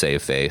lying to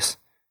save face.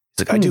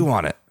 He's like, I do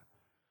want it.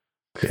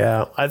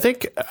 Yeah, I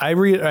think I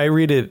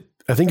read it.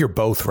 I think you're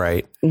both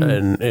right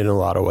in a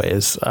lot of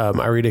ways.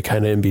 I read it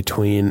kind of in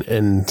between.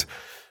 And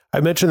I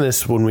mentioned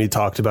this when we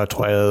talked about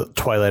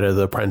Twilight of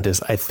the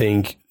Apprentice. I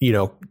think,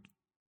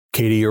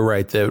 Katie, you're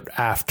right that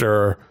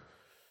after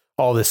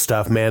all this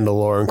stuff,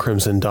 Mandalore and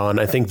Crimson Dawn,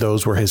 I think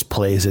those were his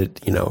plays at,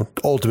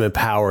 ultimate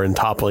power and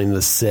toppling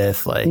the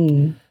Sith.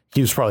 He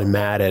was probably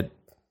mad at,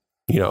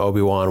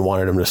 Obi-Wan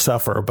wanted him to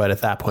suffer. But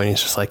at that point,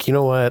 he's just like, you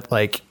know what?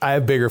 I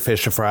have bigger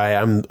fish to fry.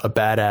 I'm a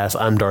badass.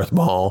 I'm Darth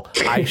Maul.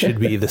 I should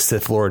be the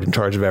Sith Lord in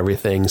charge of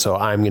everything. So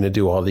I'm going to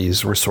do all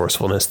these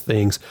resourcefulness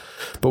things.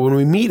 But when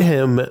we meet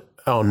him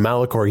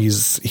Malachor,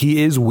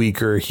 he is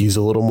weaker. He's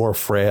a little more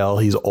frail.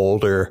 He's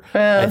older.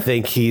 I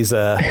think he's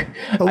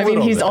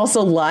he's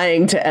also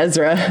lying to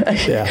Ezra.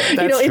 Yeah,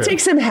 it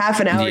takes him half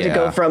an hour to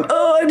go from,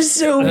 I'm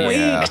so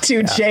weak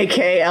to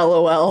JK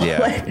LOL.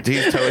 Yeah,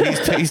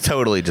 he's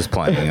totally just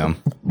playing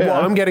him.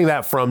 Well, I'm getting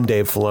that from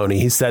Dave Filoni.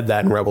 He said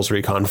that in Rebels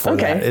Recon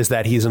is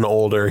that he's an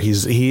older.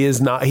 He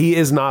is not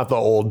the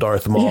old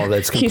Darth Maul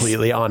that's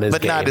completely on his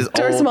game. Not as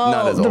Darth old, Maul,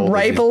 not as the old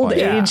ripe old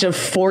age of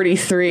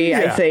 43,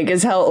 I think,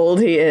 is how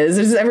old he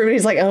is.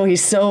 Everybody's like, oh,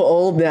 he's so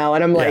old now.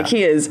 And I'm like,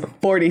 he is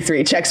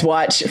 43. Checks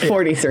watch,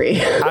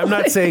 43. I'm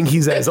not saying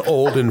he's as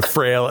old and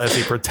frail as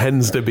he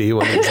pretends to be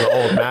when he's the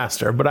old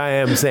master, but I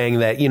am saying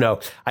that,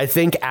 I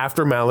think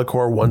after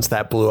Malachor, once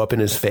that blew up in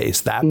his face,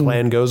 that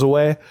plan goes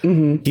away.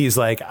 He's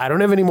like, I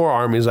don't have any more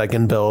armies I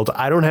can build.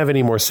 I don't have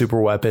any more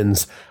super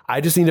weapons. I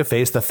just need to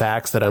face the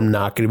facts that I'm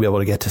not going to be able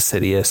to get to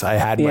Sidious. I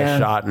had my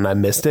shot and I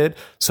missed it.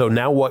 So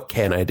now what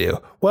can I do?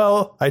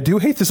 Well, I do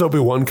hate this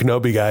Obi-Wan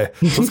Kenobi guy.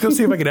 So let's go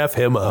see if I can F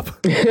him up.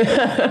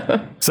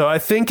 So I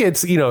think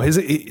it's,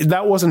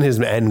 that wasn't his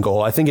end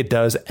goal. I think it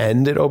does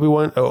end at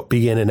Obi-Wan,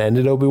 begin and end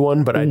at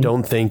Obi-Wan, but I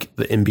don't think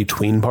the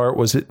in-between part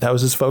that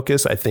was his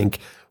focus. I think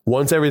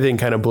once everything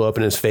kind of blew up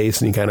in his face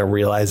and he kind of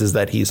realizes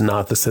that he's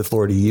not the Sith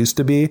Lord he used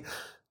to be,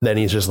 then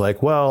he's just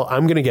like, well,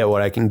 I'm going to get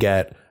what I can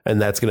get.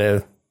 And that's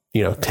going to,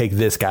 take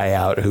this guy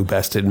out who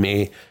bested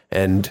me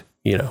and,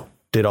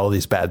 did all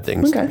these bad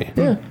things to me.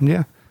 Yeah.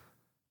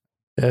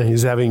 Yeah,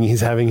 he's having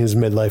his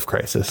midlife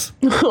crisis.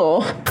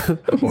 Oh,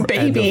 baby.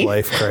 End of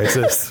life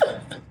crisis.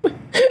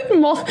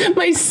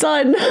 My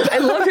son. I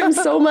love him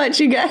so much,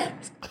 you guys.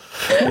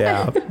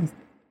 Yeah.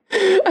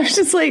 I was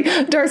just like,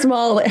 Darth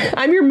Maul,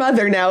 I'm your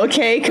mother now,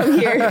 okay? Come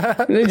here.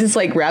 And then just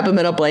like wrap him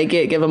in a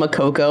blanket, give him a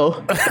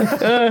cocoa.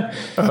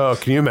 Oh,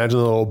 can you imagine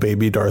the little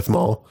baby Darth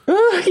Maul?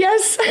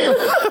 Yes.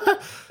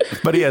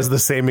 But he has the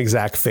same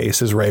exact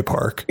face as Ray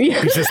Park.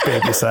 Yeah. He's just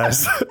baby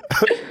size.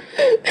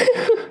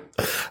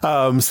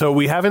 So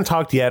we haven't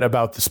talked yet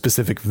about the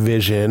specific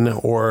vision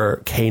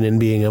or Kanan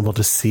being able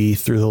to see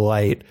through the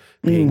light,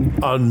 being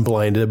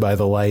unblinded by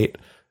the light.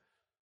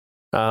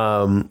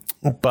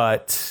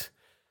 But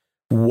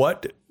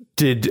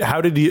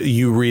how did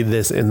you read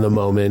this in the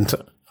moment?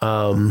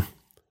 Or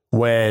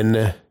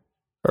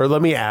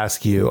let me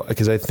ask you,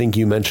 because I think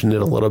you mentioned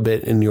it a little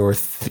bit in your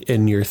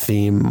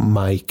theme,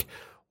 Mike.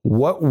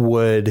 What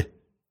would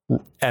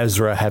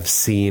Ezra have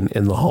seen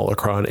in the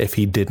holocron if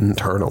he didn't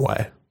turn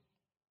away?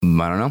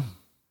 I don't know.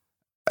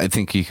 I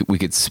think we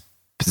could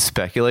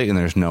speculate, and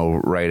there's no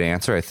right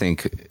answer. I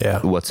think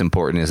what's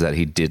important is that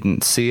he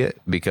didn't see it,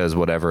 because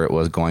whatever it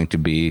was going to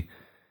be,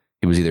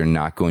 he was either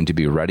not going to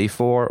be ready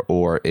for,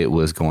 or it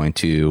was going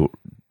to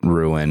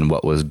ruin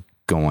what was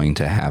going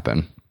to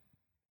happen.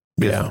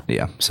 Yeah.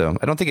 Yeah. So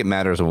I don't think it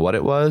matters what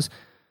it was.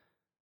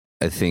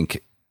 I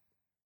think,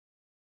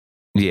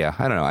 I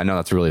don't know. I know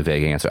that's a really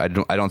vague answer. I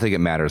don't think it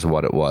matters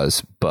what it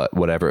was, but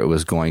whatever it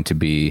was going to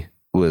be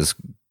was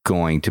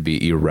going to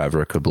be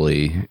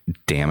irrevocably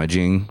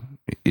damaging.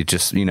 It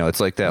just, it's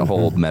like that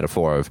whole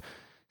metaphor of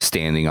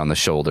standing on the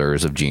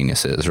shoulders of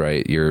geniuses,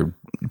 right? You're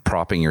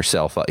propping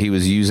yourself up. He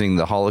was using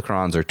the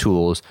holocrons or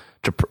tools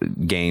to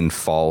gain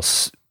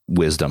false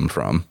wisdom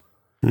from.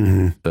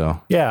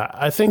 So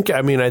I think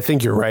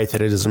you're right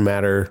that it doesn't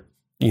matter,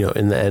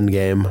 in the end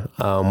game,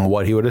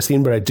 what he would have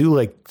seen, but I do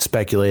like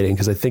speculating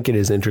because I think it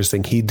is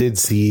interesting. He did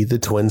see the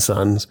twin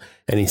sons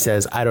and he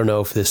says, I don't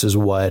know if this is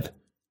what,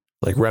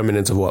 like,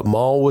 remnants of what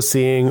Maul was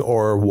seeing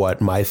or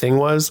what my thing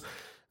was.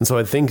 And so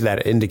I think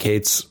that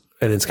indicates,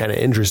 and it's kind of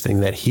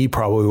interesting, that he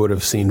probably would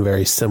have seen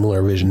very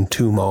similar vision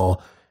to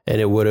Maul, and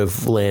it would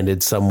have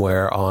landed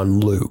somewhere on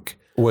Luke,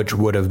 which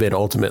would have been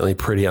ultimately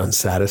pretty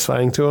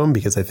unsatisfying to him,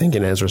 because I think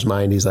in Ezra's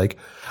mind, he's like,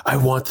 I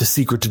want the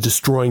secret to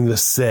destroying the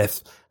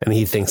Sith. And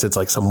he thinks it's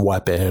like some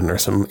weapon or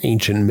some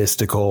ancient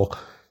mystical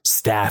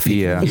staff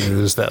he can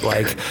use that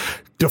like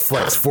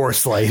deflects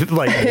force lightning.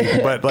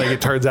 But like, it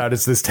turns out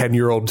it's this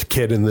 10-year-old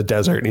kid in the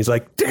desert. And he's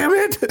like, damn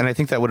it. And I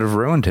think that would have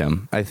ruined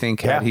him. I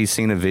think had he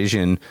seen a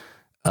vision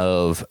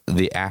of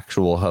the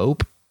actual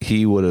hope,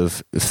 he would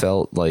have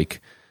felt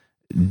like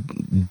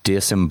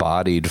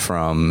disembodied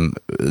from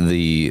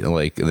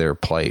their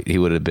plight. He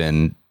would have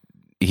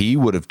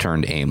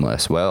turned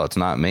aimless. Well, it's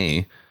not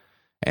me.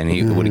 And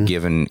he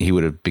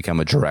would have become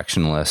a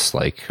directionless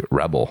like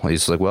rebel.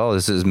 He's like, well,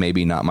 this is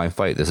maybe not my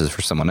fight. This is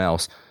for someone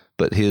else,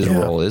 but his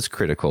role is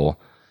critical.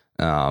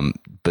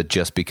 But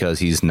just because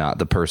he's not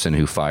the person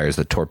who fires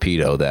the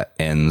torpedo that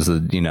ends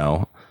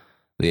the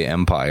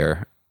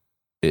Empire,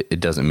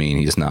 it doesn't mean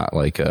he's not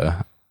like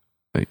I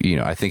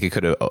think it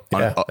could have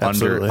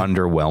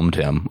underwhelmed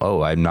him.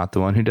 Oh, I'm not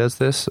the one who does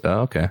this.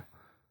 Oh, okay.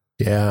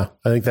 Yeah.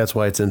 I think that's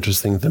why it's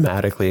interesting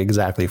thematically,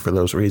 exactly for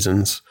those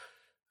reasons.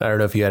 I don't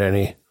know if you had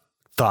any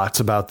thoughts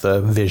about the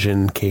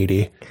vision,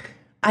 Katie.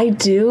 I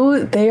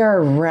do. They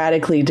are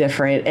radically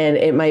different, and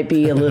it might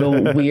be a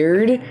little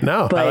weird.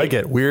 No, I like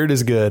it. Weird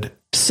is good.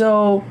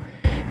 So,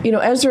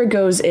 Ezra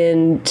goes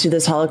into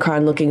this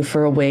holocron looking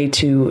for a way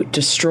to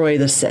destroy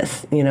the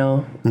Sith,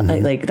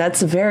 like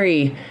that's a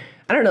very,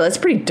 I don't know. That's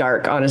pretty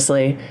dark,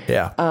 honestly.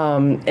 Yeah.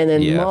 And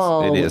then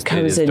Maul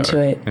comes into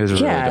it. It is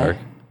really dark.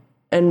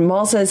 And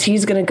Maul says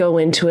he's going to go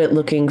into it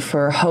looking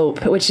for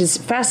hope, which is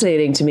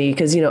fascinating to me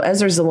because,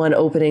 Ezra's the one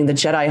opening the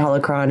Jedi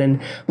holocron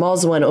and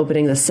Maul's the one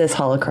opening the Sith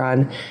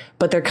holocron.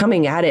 But they're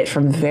coming at it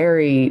from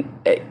very,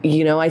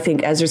 I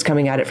think Ezra's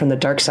coming at it from the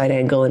dark side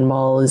angle and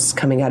Maul is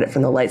coming at it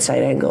from the light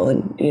side angle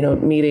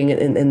and, meeting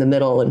in the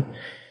middle. And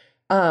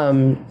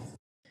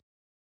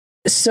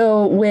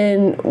so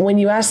when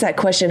you ask that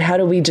question, how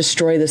do we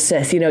destroy the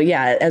Sith?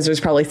 Ezra's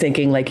probably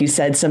thinking, like you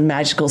said, some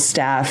magical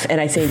staff. And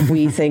I think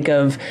we think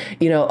of,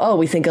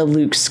 we think of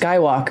Luke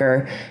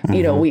Skywalker.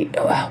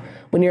 Mm-hmm.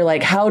 When you're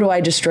like, how do I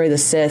destroy the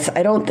Sith?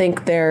 I don't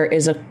think there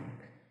is a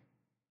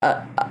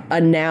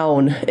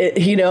noun,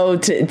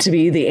 to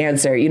be the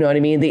answer. You know what I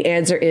mean? The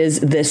answer is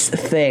this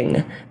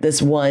thing,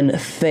 this one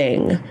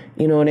thing.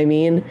 You know what I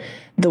mean?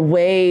 The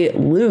way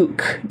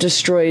Luke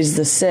destroys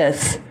the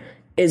Sith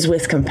is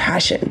with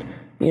compassion,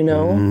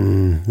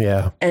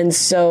 yeah. And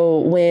so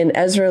when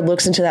Ezra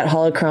looks into that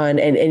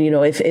holocron and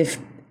if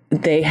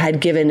they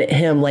had given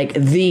him like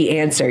the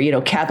answer,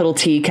 capital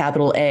T,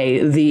 capital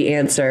A, the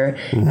answer,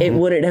 it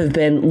wouldn't have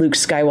been Luke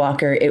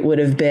Skywalker. It would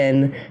have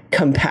been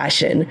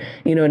compassion.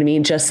 You know what I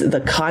mean? Just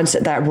the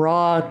concept, that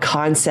raw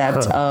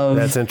concept of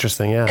that's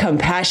interesting. Yeah.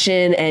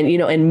 Compassion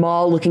and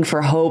Maul looking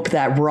for hope,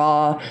 that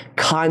raw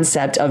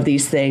concept of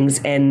these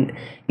things. And,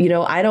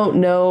 I don't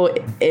know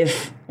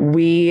if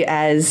we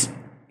as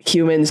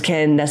humans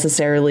can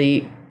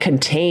necessarily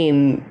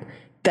contain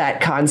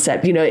that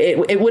concept.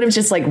 It would have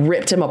just like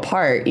ripped him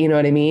apart, you know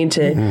what I mean?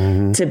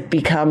 To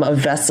become a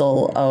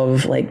vessel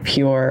of like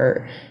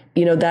pure,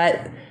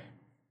 that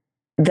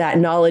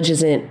knowledge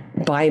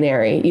isn't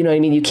binary. You know what I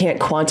mean? You can't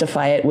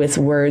quantify it with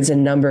words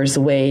and numbers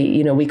the way,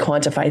 we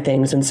quantify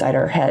things inside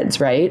our heads.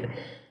 Right.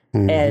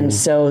 And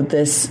so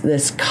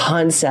this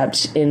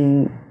concept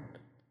in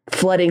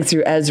flooding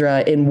through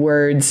Ezra in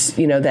words,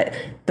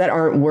 that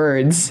aren't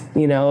words,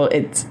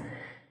 it's,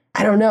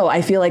 I don't know.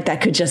 I feel like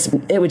that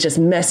it would just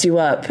mess you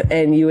up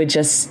and you would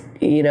just,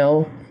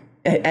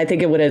 I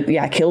think it would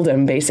have, killed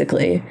him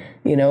basically,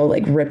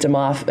 like ripped him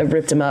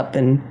up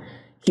and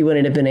he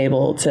wouldn't have been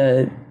able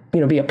to,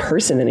 be a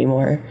person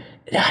anymore.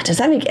 Does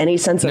that make any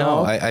sense at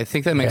all? No, I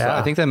think that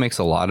makes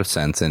a lot of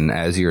sense. And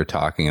as you were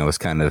talking, I was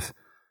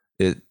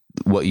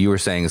what you were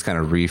saying is kind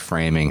of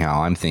reframing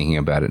how I'm thinking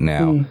about it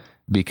now,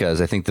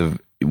 because I think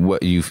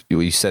what you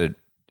said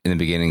in the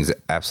beginning is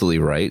absolutely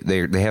right.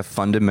 They have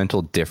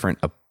fundamental different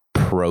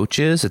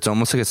approaches. It's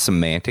almost like a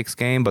semantics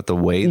game, but the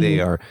way they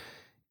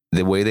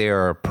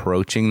are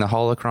approaching the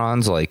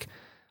holocrons, like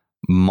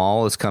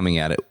Maul is coming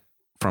at it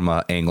from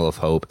an angle of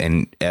hope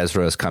and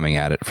Ezra is coming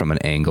at it from an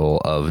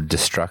angle of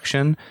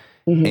destruction.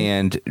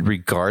 And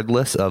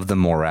regardless of the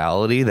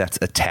morality that's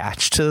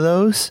attached to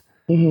those,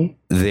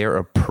 their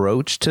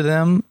approach to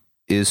them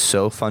is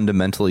so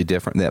fundamentally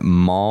different that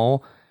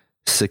Maul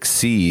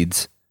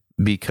succeeds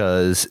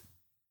because,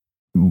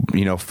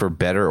 for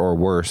better or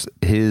worse,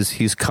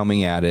 he's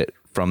coming at it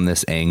from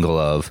this angle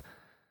of,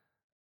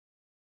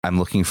 I'm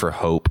looking for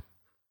hope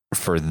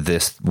for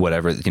this,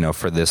 whatever,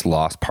 for this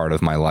lost part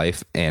of my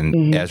life.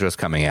 And Ezra's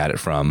coming at it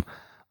from,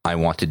 I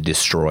want to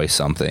destroy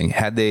something.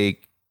 Had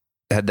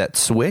that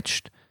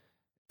switched,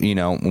 we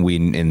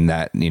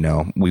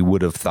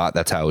would have thought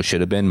that's how it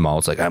should have been.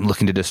 Maul's like, I'm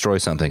looking to destroy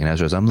something. And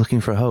Ezra's, I'm looking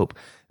for hope.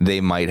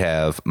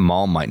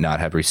 Maul might not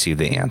have received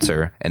the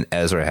answer and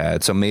Ezra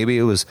had. So maybe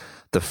it was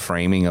the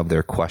framing of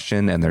their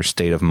question and their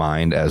state of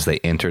mind as they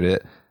entered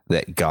it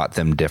that got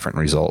them different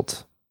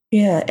results.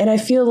 Yeah. And I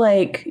feel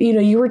like,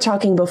 you were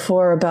talking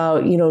before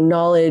about,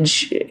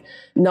 knowledge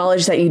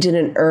that you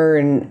didn't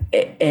earn,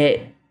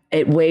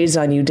 it weighs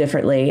on you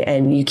differently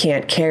and you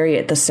can't carry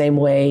it the same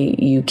way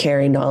you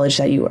carry knowledge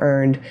that you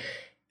earned.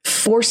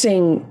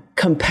 Forcing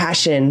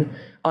compassion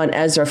on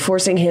Ezra,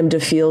 forcing him to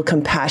feel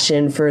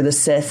compassion for the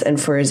Sith and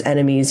for his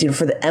enemies,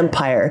 for the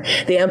Empire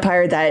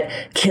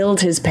that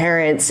killed his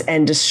parents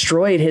and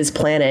destroyed his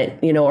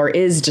planet, or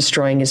is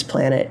destroying his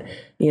planet,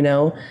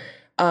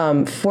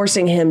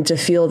 forcing him to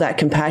feel that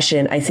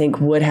compassion, I think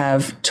would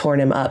have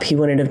torn him up. He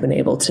wouldn't have been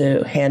able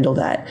to handle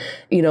that.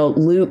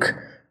 Luke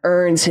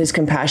earns his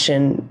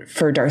compassion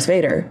for Darth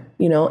Vader,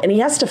 and he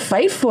has to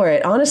fight for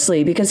it,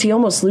 honestly, because he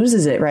almost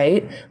loses it,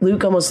 right?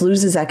 Luke almost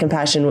loses that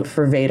compassion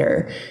for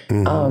Vader.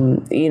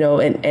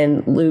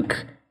 And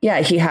Luke,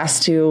 he has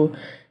to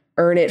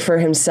earn it for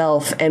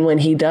himself. And when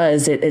he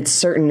does, it's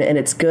certain and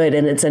it's good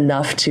and it's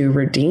enough to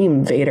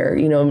redeem Vader,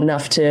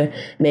 enough to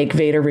make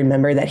Vader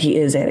remember that he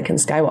is Anakin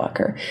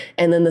Skywalker.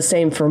 And then the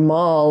same for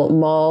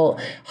Maul,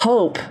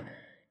 hope.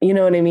 You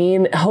know what I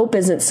mean? Hope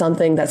isn't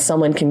something that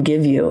someone can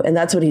give you. And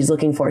that's what he's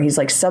looking for. He's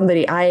like,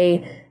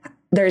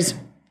 there's,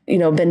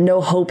 been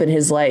no hope in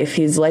his life.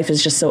 His life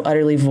is just so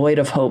utterly void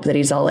of hope that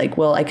he's all like,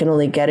 well, I can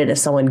only get it if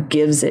someone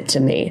gives it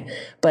to me.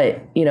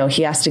 But,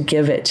 he has to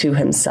give it to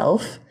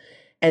himself.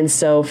 And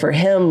so for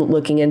him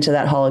looking into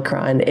that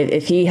holocron,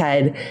 if he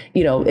had,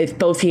 if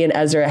both he and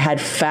Ezra had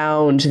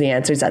found the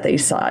answers that they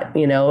sought,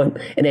 and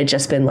it had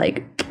just been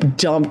like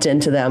dumped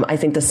into them, I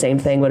think the same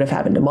thing would have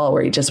happened to Maul,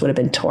 where he just would have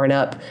been torn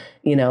up,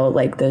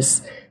 like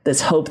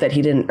this hope that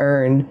he didn't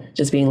earn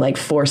just being like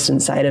forced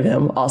inside of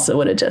him also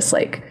would have just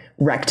like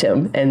wrecked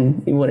him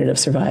and he wouldn't have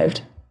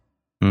survived.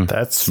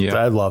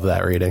 I love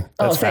that reading.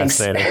 That's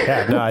fascinating.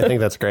 Yeah, no, I think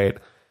that's great.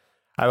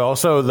 I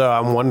also, though,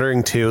 I'm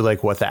wondering too,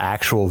 like what the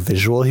actual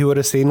visual he would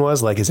have seen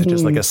was. Like, is it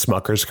just like a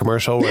Smucker's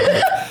commercial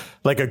where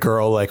like a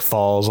girl like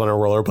falls on her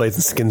rollerblades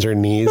and skins her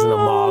knees, and a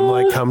mom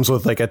like comes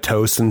with like a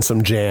toast and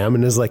some jam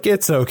and is like,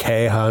 "It's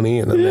okay, honey,"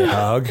 and then they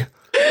hug.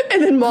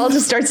 And then Maul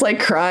just starts like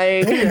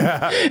crying,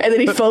 and then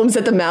he foams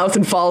at the mouth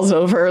and falls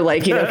over,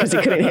 like, because he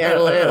couldn't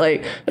handle it.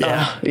 Like,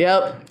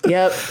 yep.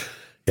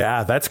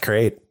 Yeah, that's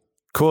great.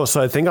 Cool.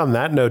 So I think on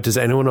that note, does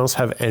anyone else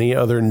have any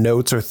other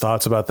notes or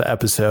thoughts about the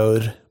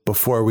episode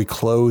before we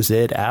close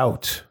it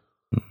out?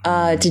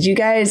 Did you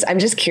guys, I'm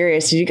just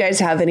curious, did you guys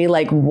have any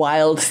like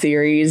wild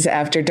theories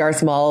after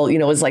Darth Maul,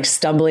 was like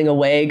stumbling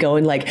away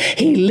going like,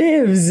 he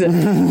lives?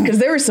 Because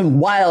there were some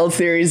wild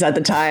theories at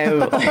the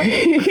time.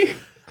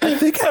 I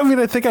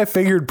think I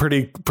figured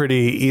pretty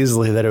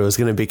easily that it was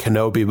going to be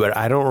Kenobi, but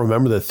I don't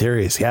remember the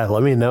theories. Yeah,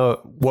 let me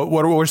know. What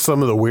were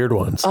some of the weird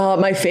ones?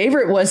 My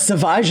favorite was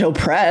Savage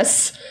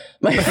Opress.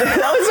 That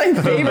was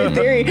my favorite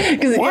theory,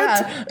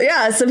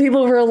 because some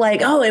people were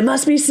like, "Oh, it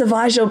must be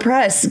Savage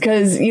Opress,"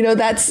 because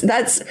that's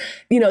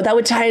that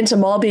would tie into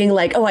Maul being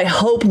like, "Oh, I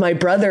hope my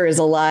brother is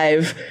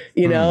alive,"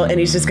 and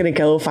he's just gonna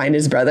go find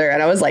his brother.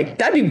 And I was like,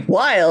 that'd be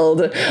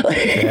wild.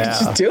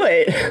 Just do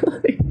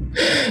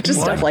it.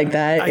 Stuff like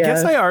that. I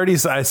guess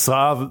I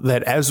saw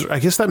that Ezra. I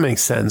guess that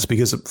makes sense,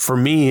 because for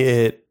me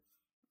it.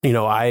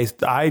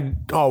 I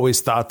always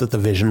thought that the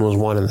vision was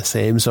one and the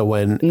same. So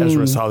when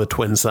Ezra saw the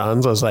twin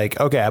sons, I was like,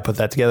 okay, I put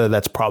that together.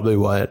 That's probably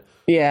what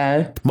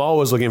Maul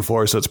was looking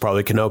for. So it's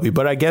probably Kenobi.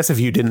 But I guess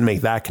if you didn't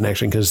make that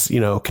connection, because,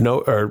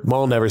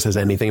 Maul never says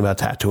anything about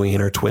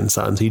Tatooine or twin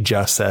sons. He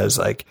just says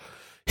like,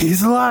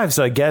 he's alive.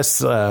 So I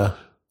guess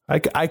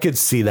I could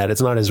see that. It's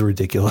not as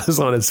ridiculous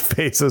on his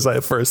face as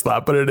I first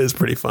thought, but it is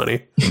pretty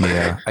funny.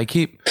 Yeah. I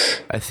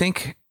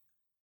think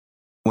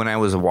when I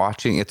was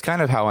watching, it's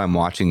kind of how I'm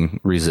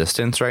watching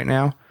Resistance right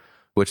now,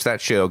 which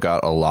that show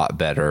got a lot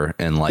better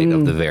in light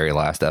of the very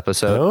last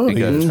episode. Oh,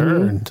 because you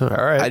turned. All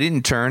right. I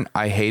didn't turn.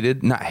 Hate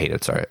is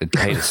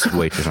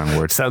way too strong a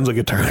word. Sounds like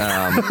a turn.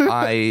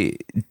 I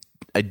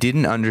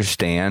didn't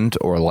understand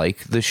or like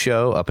the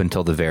show up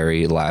until the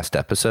very last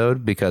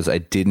episode, because I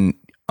didn't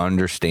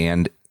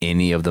understand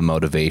any of the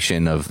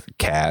motivation of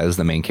Kaz,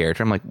 the main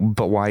character. I'm like,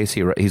 but why is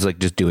he? He's like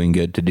just doing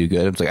good to do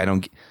good. I'm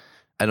like,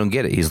 I don't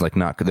get it. He's like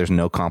there's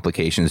no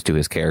complications to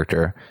his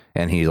character,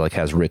 and he like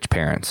has rich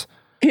parents.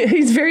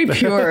 He's very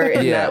pure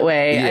in that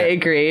way. Yeah. I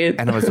agree.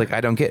 And I was like,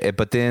 I don't get it.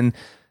 But then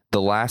the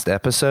last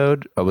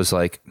episode, I was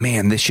like,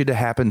 man, this should have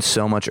happened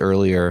so much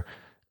earlier.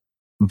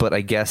 But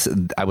I guess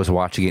I was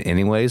watching it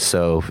anyways,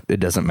 so it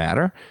doesn't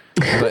matter.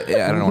 But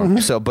I don't know.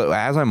 So, but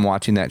as I'm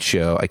watching that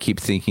show, I keep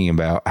thinking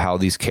about how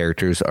these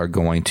characters are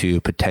going to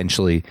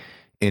potentially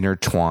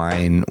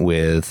intertwine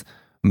with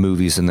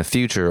movies in the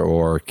future,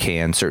 or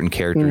can certain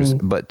characters.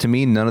 But to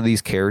me, none of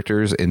these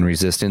characters in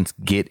Resistance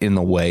get in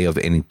the way of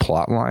any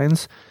plot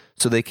lines,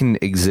 so they can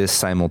exist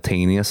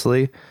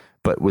simultaneously.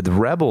 But with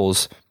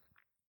Rebels,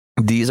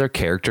 these are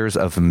characters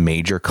of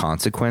major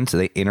consequence.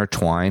 They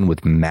intertwine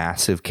with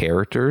massive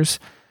characters.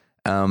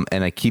 And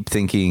I keep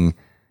thinking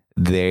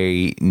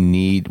we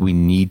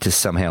need to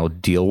somehow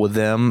deal with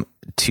them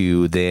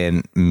to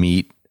then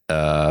meet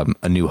A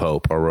New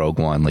Hope or Rogue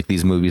One, like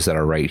these movies that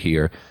are right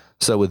here.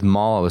 So with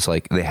Maul, I was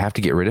like, they have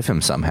to get rid of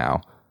him somehow.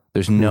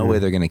 There's no way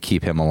they're going to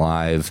keep him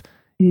alive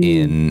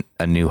in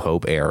A New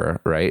Hope era,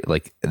 right?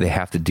 Like they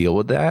have to deal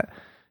with that.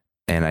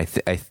 And I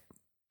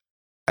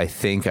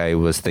think I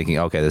was thinking,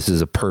 okay, this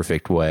is a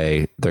perfect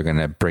way they're going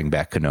to bring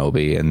back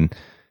Kenobi. And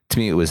to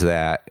me, it was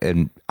that.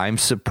 And I'm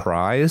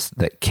surprised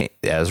that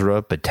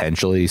Ezra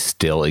potentially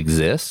still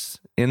exists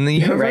in the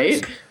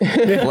universe.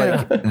 Right?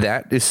 Like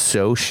that is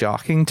so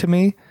shocking to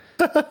me.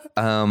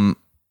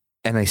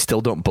 And I still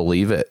don't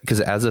believe it,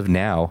 because as of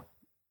now,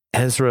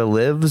 Ezra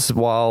lives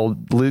while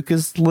Luke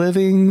is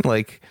living.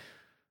 Like,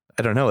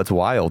 I don't know. It's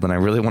wild. And I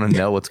really want to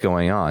know what's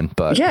going on.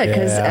 But yeah,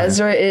 because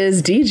Ezra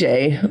is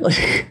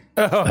DJ.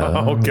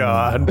 Oh,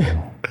 God.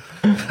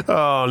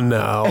 Oh,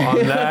 no. On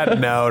that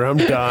note, I'm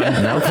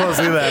done. I'm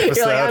closing the episode.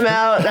 You're like, I'm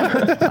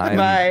out.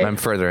 Bye. I'm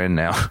further in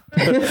now.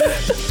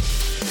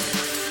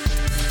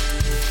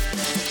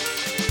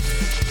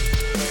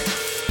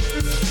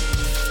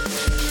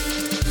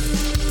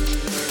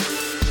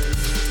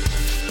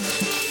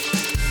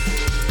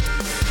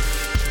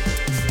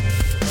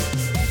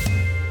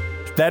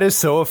 That is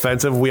so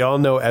offensive. We all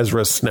know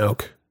Ezra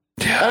Snoke.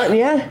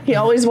 Yeah, he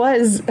always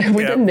was.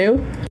 We didn't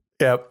know.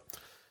 Yep.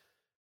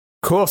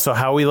 Cool. So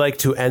how we like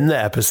to end the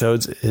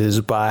episodes is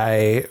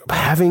by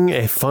having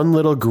a fun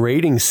little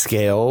grading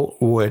scale,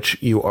 which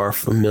you are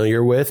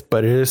familiar with,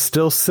 but it is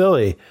still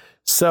silly.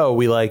 So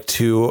we like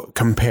to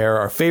compare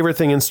our favorite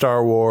thing in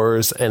Star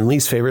Wars and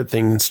least favorite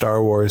thing in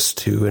Star Wars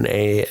to an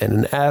A and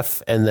an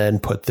F, and then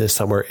put this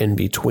somewhere in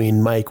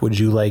between. Mike, would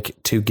you like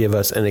to give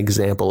us an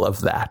example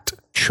of that?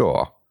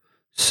 Sure.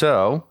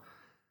 So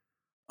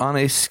on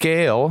a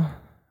scale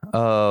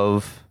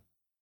of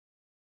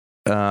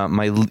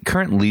my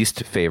current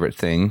least favorite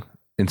thing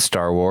in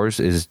Star Wars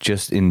is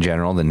just in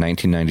general the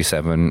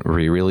 1997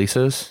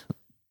 re-releases.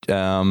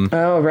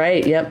 Oh,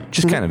 right. Yep.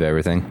 Just kind of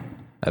everything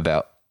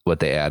about what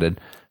they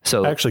added.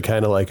 So I actually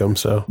kind of like them.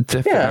 So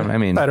Yeah. I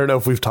mean, I don't know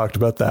if we've talked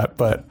about that,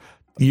 but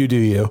you do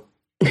you.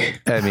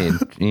 I mean,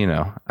 you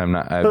know,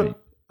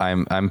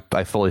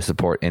 I fully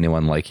support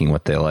anyone liking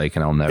what they like,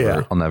 and I'll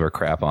never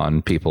crap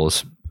on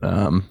people's.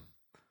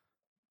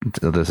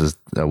 This is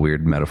a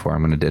weird metaphor.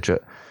 I'm going to ditch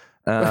it.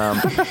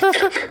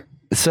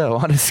 So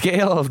on a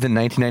scale of the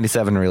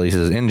 1997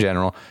 releases in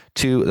general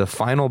to the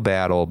final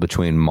battle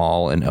between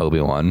Maul and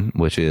Obi-Wan,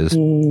 which is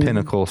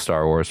pinnacle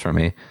Star Wars for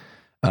me,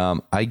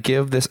 I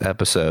give this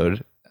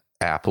episode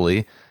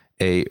aptly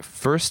a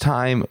first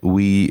time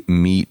we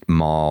meet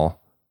Maul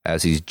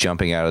as he's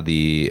jumping out of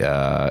the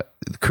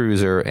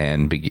cruiser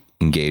and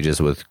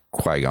engages with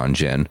Qui-Gon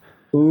Jinn,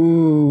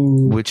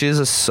 which is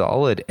a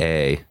solid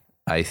A.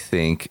 I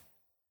think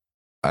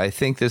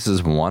this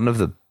is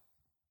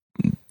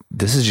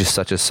this is just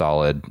such a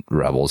solid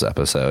Rebels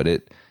episode.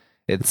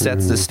 It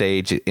sets the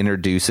stage. It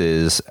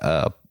introduces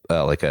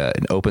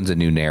it opens a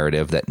new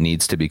narrative that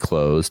needs to be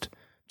closed,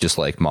 just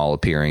like Maul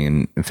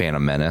appearing in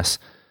Phantom Menace.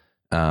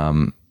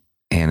 And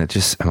it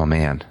just,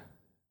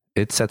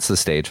 it sets the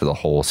stage for the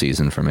whole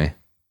season for me.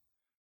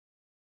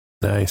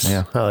 Nice.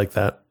 Yeah. I like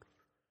that.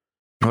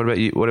 What about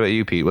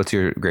you, Pete? What's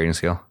your grading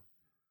scale?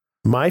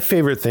 My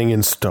favorite thing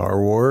in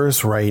Star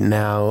Wars right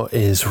now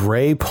is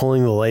Rey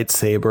pulling the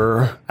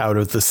lightsaber out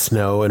of the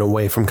snow and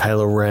away from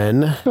Kylo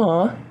Ren.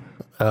 Aw.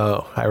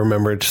 Oh, I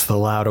remember just the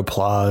loud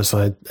applause.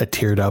 I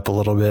teared up a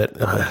little bit.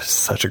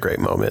 Such a great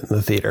moment in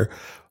the theater.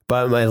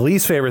 But my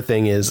least favorite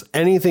thing is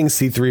anything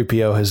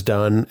C-3PO has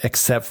done,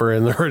 except for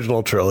in the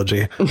original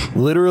trilogy.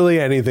 Literally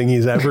anything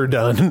he's ever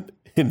done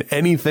in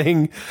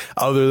anything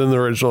other than the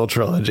original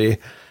trilogy.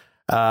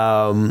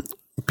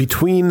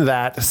 Between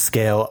that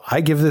scale,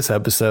 I give this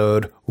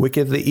episode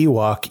Wicket the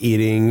Ewok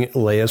eating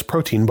Leia's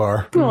protein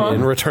bar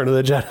in Return of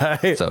the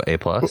Jedi. So A+.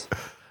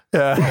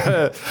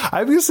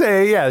 I'm gonna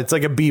say, it's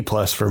like a B+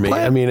 for me.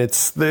 I mean,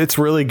 it's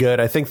really good.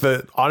 I think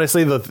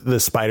honestly the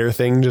spider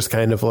thing just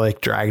kind of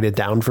like dragged it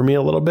down for me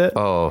a little bit.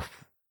 Oh,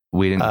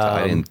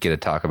 I didn't get to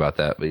talk about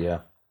that, but yeah.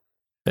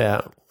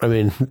 Yeah. I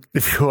mean,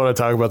 if you want to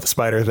talk about the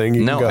spider thing,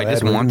 you can go I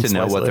just ahead want to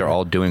know slice what it they're later.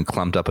 all doing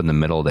clumped up in the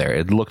middle there.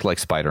 It looked like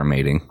spider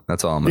mating.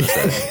 That's all I'm going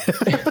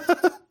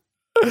to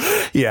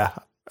say. Yeah.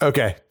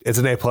 Okay. It's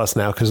an A+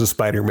 now because of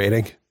spider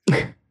mating.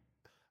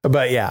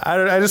 But yeah,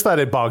 I just thought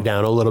it bogged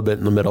down a little bit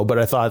in the middle, but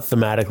I thought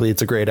thematically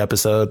it's a great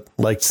episode.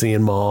 Liked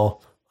seeing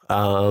Maul.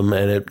 And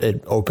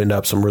it opened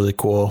up some really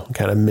cool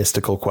kind of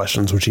mystical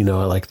questions, which, I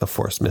like the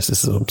Force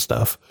mysticism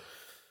stuff.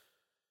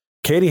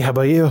 Katie, how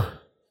about you?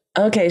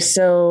 Okay,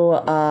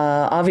 so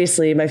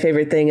obviously my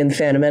favorite thing in The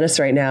Phantom Menace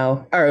right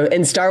now, or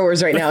in Star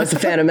Wars right now, is The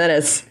Phantom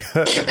Menace.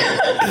 I thought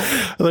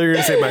you were going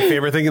to say my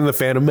favorite thing in The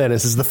Phantom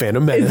Menace is The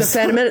Phantom Menace. The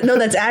Phantom Menace. No,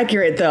 that's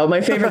accurate, though. My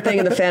favorite thing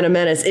in The Phantom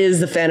Menace is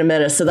The Phantom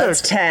Menace, so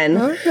that's 10.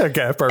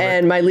 Okay, perfect.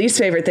 And my least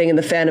favorite thing in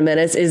The Phantom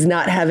Menace is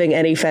not having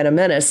any Phantom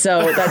Menace.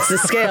 So that's the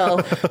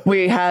scale.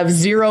 We have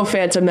 0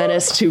 Phantom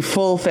Menace to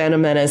full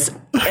Phantom Menace.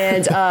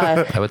 And I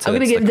would say I'm that's going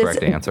to give the this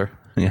correct answer.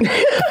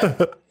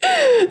 Yeah.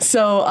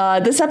 So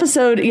this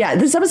episode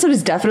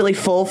is definitely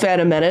full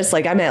Phantom Menace.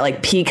 Like I'm at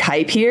like peak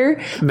hype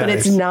here, but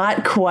it's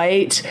not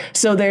quite.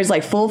 So there's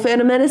like full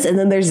Phantom Menace, and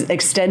then there's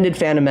extended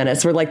Phantom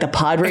Menace where like the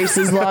pod race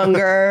is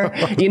longer.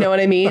 You know what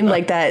I mean?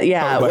 Like that.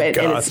 Yeah. Oh my and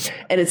gosh.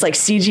 it's like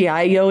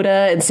CGI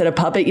Yoda instead of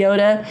puppet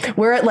Yoda.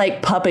 We're at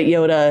like puppet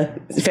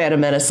Yoda Phantom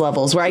Menace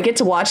levels where I get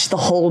to watch the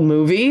whole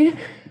movie,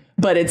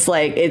 but it's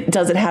like it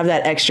doesn't have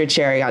that extra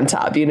cherry on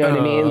top. You know what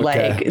I mean?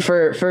 Okay. Like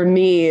for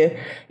me,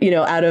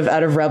 out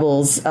of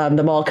Rebels,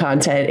 the Maul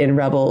content in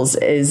Rebels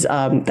is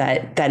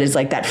that is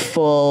like that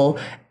full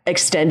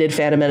extended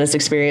Phantom Menace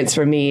experience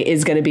for me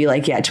is going to be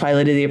like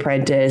Twilight of the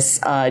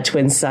Apprentice,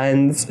 Twin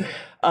Suns,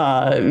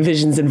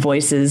 Visions and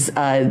Voices.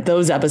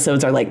 Those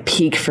episodes are like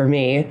peak for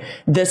me.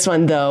 This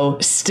one though,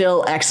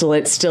 still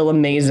excellent, still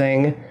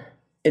amazing.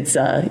 It's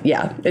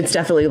it's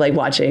definitely like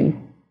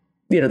watching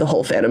the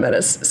whole Phantom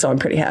Menace. So I'm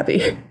pretty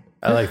happy.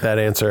 I like that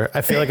answer.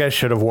 I feel like I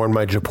should have worn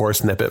my Japor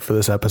snippet for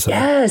this episode.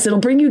 Yes, it'll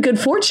bring you good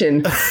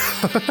fortune.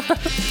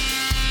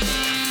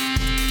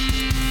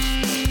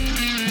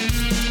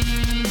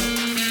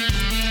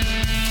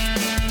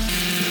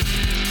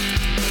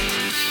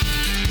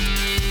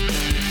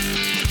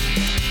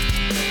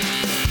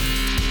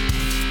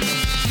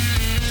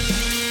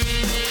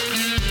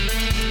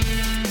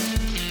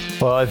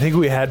 Well, I think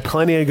we had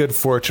plenty of good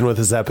fortune with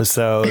this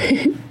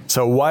episode.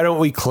 So why don't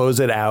we close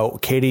it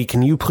out? Katie,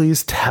 can you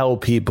please tell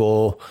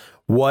people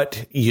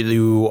what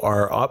you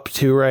are up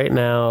to right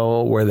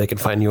now, where they can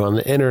find you on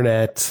the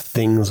internet,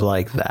 things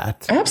like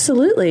that.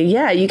 Absolutely.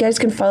 Yeah. You guys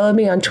can follow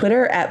me on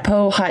Twitter at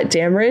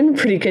PoHotDamron.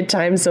 Pretty good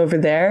times over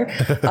there.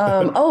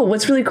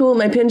 What's really cool,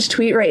 my pinned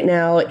tweet right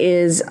now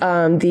is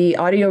the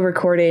audio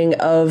recording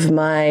of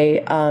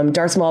my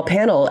Darth Maul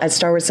panel at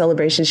Star Wars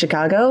Celebration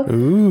Chicago.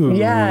 Ooh,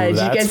 yeah.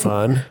 that's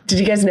fun. Did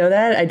you guys know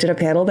that? I did a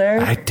panel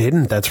there. I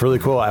didn't. That's really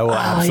cool. I will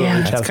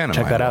absolutely check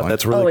that out.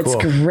 That's really cool. Oh,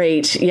 it's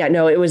great. Yeah,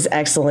 no, it was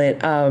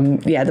excellent.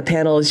 The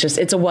panel is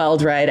it's a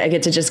wild ride. I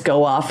get to just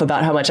go off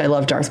about how much I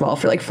love Darth Maul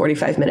for like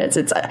 45 minutes.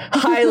 It's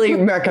highly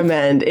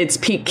recommend. It's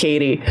peak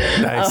Katie.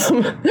 Nice.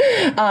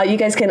 You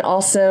guys can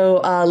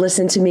also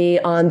listen to me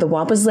on the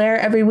Wampa's Lair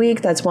every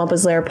week. That's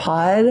Wampa's Lair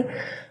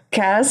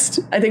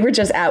Podcast. I think we're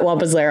just at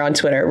Wampa's Lair on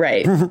Twitter,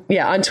 right?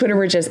 Yeah, on Twitter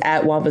we're just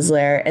at Wampa's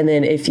Lair, and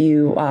then if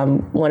you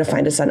want to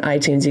find us on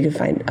iTunes, you can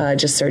find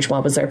just search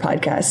Wampa's Lair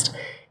Podcast.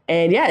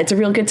 And yeah, it's a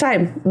real good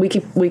time.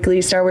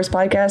 Weekly Star Wars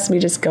podcast. Me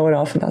just going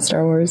off about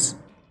Star Wars.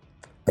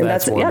 And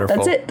that's it. Yeah,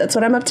 that's it. That's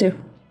what I'm up to.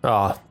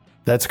 Oh,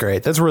 that's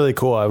great. That's really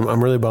cool.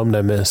 I'm really bummed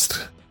I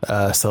missed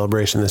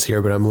Celebration this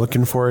year, but I'm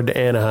looking forward to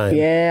Anaheim.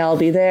 Yeah, I'll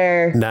be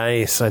there.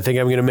 Nice. I think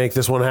I'm going to make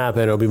this one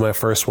happen. It'll be my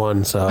first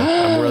one, so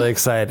I'm really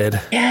excited.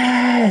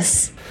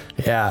 Yes.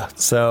 Yeah.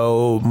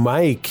 So,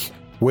 Mike,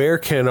 where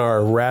can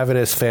our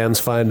ravenous fans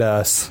find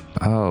us?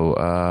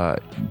 Oh,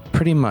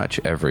 pretty much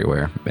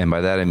everywhere. And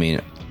by that, I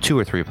mean 2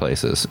 or 3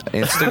 places.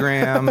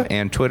 Instagram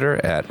and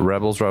Twitter at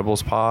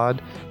RebelsRebelsPod.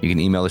 You can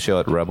email the show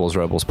at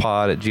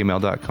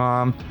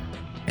rebelsrebelspod@gmail.com.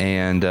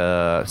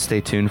 And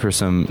stay tuned for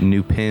some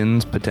new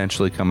pins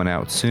potentially coming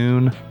out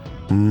soon.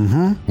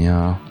 Mm-hmm.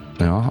 Yeah.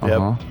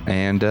 Yep.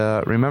 And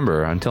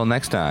remember, until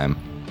next time,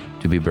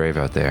 to be brave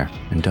out there.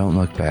 And don't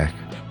look back.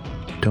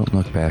 Don't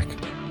look back.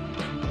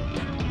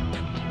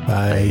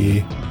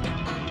 Bye.